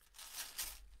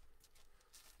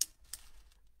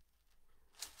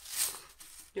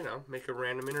 You know, make a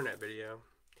random internet video.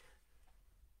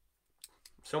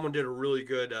 Someone did a really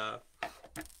good,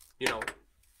 you know,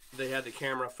 they had the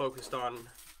camera focused on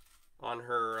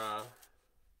her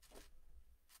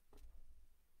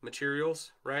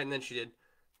materials, right? And then she did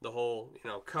the whole, you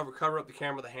know, cover up the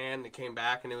camera with a hand, and it came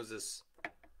back, and it was this,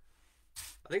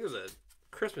 I think it was a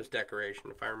Christmas decoration,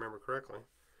 if I remember correctly.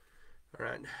 All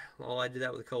right, well, I did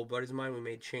that with a couple buddies of mine. We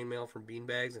made chainmail from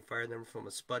beanbags and fired them from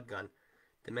a spud gun.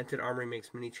 Demented Armory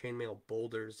makes mini chainmail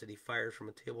boulders that he fires from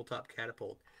a tabletop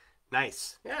catapult.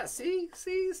 Nice. Yeah, see,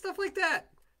 stuff like that.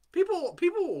 People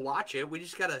will watch it. We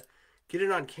just gotta get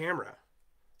it on camera.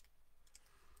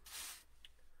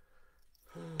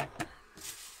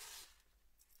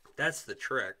 That's the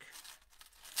trick.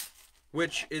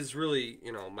 Which is really,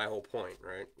 you know, my whole point,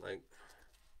 right? Like,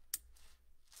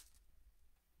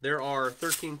 there are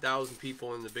 13,000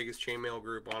 people in the biggest chainmail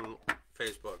group on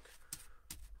Facebook,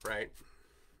 right?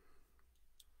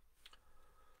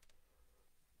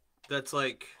 That's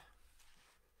like,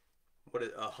 what,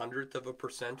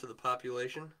 1/100% of the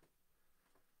population?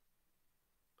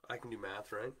 I can do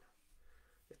math, right?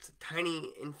 It's a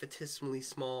tiny, infinitesimally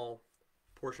small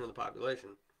portion of the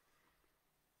population.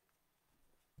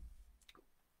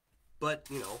 But,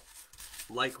 you know,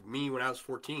 like me when I was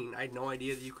 14, I had no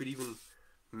idea that you could even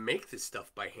make this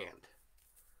stuff by hand.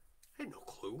 I had no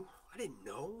clue. I didn't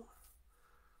know.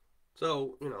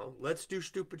 So, you know, let's do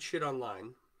stupid shit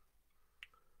online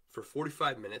for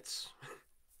 45 minutes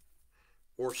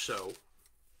or so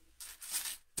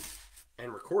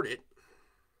and record it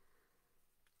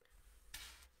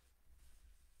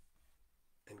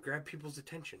and grab people's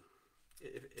attention.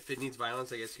 If it needs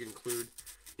violence, I guess you can include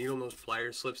needle nose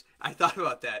pliers, slips. I thought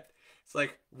about that. It's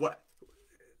like, what,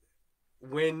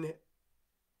 when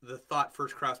the thought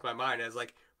first crossed my mind, I was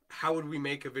like, how would we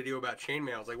make a video about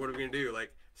chainmail? I was like, what are we gonna do?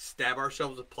 Like, stab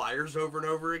ourselves with pliers over and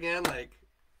over again? Like,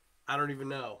 I don't even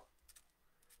know.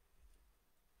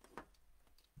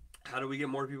 How do we get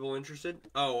more people interested?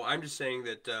 Oh, I'm just saying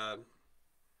that,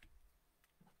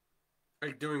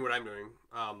 like, doing what I'm doing,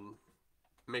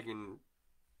 making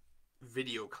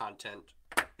video content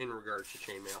in regards to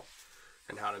chainmail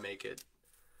and how to make it,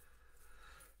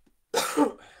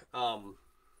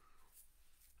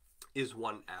 is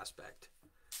one aspect,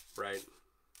 right?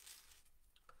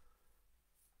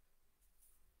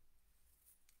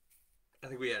 I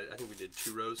think we did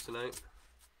 2 rows tonight.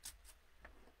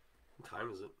 What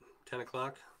time is it? 10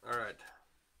 o'clock? All right.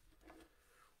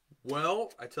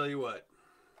 Well, I tell you what.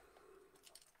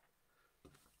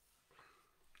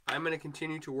 I'm going to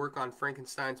continue to work on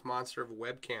Frankenstein's monster of a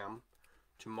webcam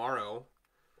tomorrow.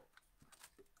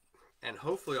 And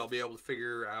hopefully I'll be able to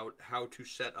figure out how to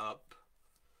set up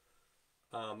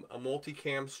a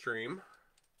multicam stream.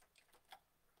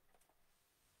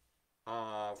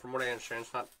 From what I understand,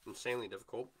 it's not insanely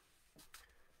difficult.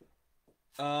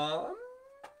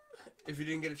 If you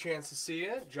didn't get a chance to see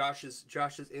it, Josh's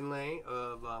inlay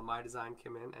of my design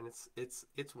came in, and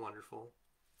it's wonderful.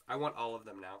 I want all of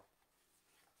them now.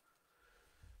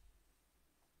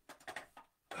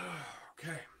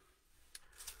 Okay.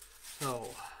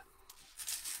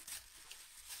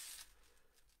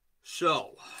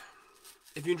 So,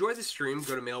 if you enjoyed this stream,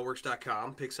 go to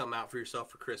MailleWerX.com, pick something out for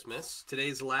yourself for Christmas.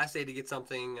 Today's the last day to get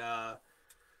something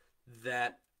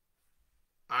that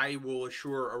I will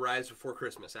assure arrives before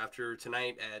Christmas. After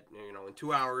tonight at, you know, in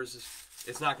 2 hours,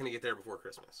 it's not going to get there before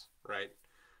Christmas, right?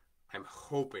 I'm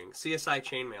hoping. CSI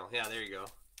Chainmail. Yeah, there you go.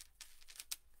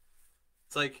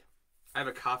 It's like, I have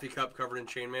a coffee cup covered in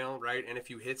chainmail, right? And if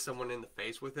you hit someone in the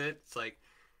face with it, it's like,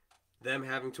 them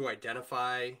having to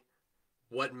identify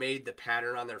what made the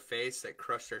pattern on their face that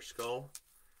crushed their skull.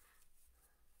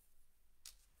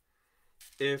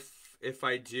 If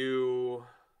I do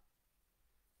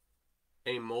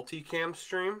a multicam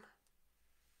stream,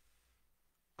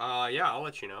 yeah, I'll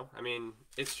let you know. I mean,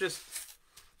 it's just,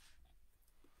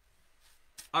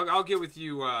 I'll get with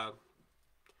you.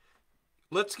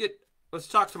 Let's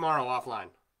talk tomorrow offline.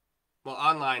 Well,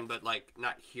 online, but like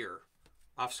not here,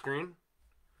 off screen.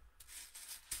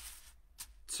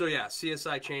 So yeah,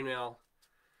 CSI chainmail.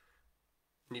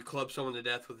 And you club someone to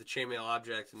death with a chainmail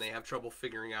object, and they have trouble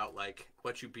figuring out like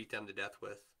what you beat them to death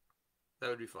with. That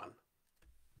would be fun.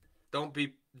 Don't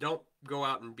go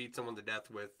out and beat someone to death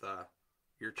with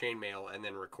your chainmail and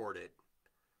then record it.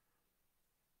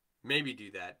 Maybe do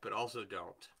that, but also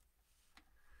don't.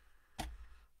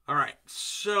 All right.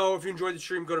 So if you enjoyed the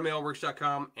stream, go to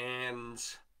MailleWerX.com, and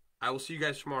I will see you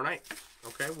guys tomorrow night.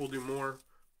 Okay, we'll do more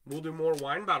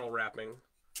wine bottle wrapping.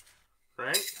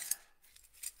 Right?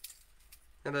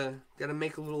 Gotta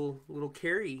make a little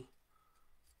carry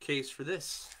case for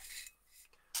this.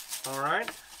 All right.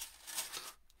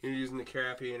 You're using the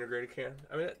crappy integrated can.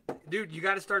 I mean, dude, you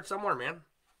got to start somewhere, man.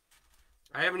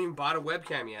 I haven't even bought a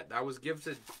webcam yet. That was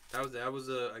gifted. That was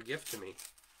a gift to me.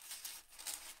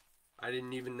 I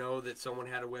didn't even know that someone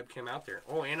had a webcam out there.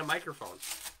 Oh, and a microphone.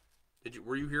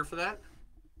 Were you here for that?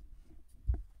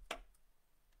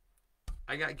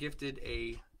 I got gifted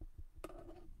a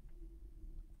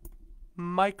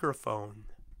microphone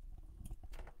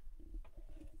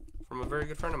from a very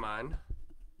good friend of mine.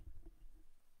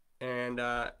 And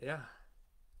yeah.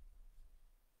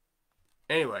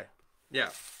 Anyway, yeah.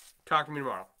 Talk to me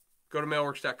tomorrow. Go to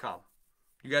MailleWerX.com.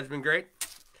 You guys have been great.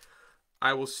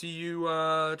 I will see you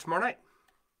tomorrow night.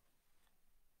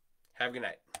 Have a good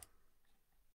night.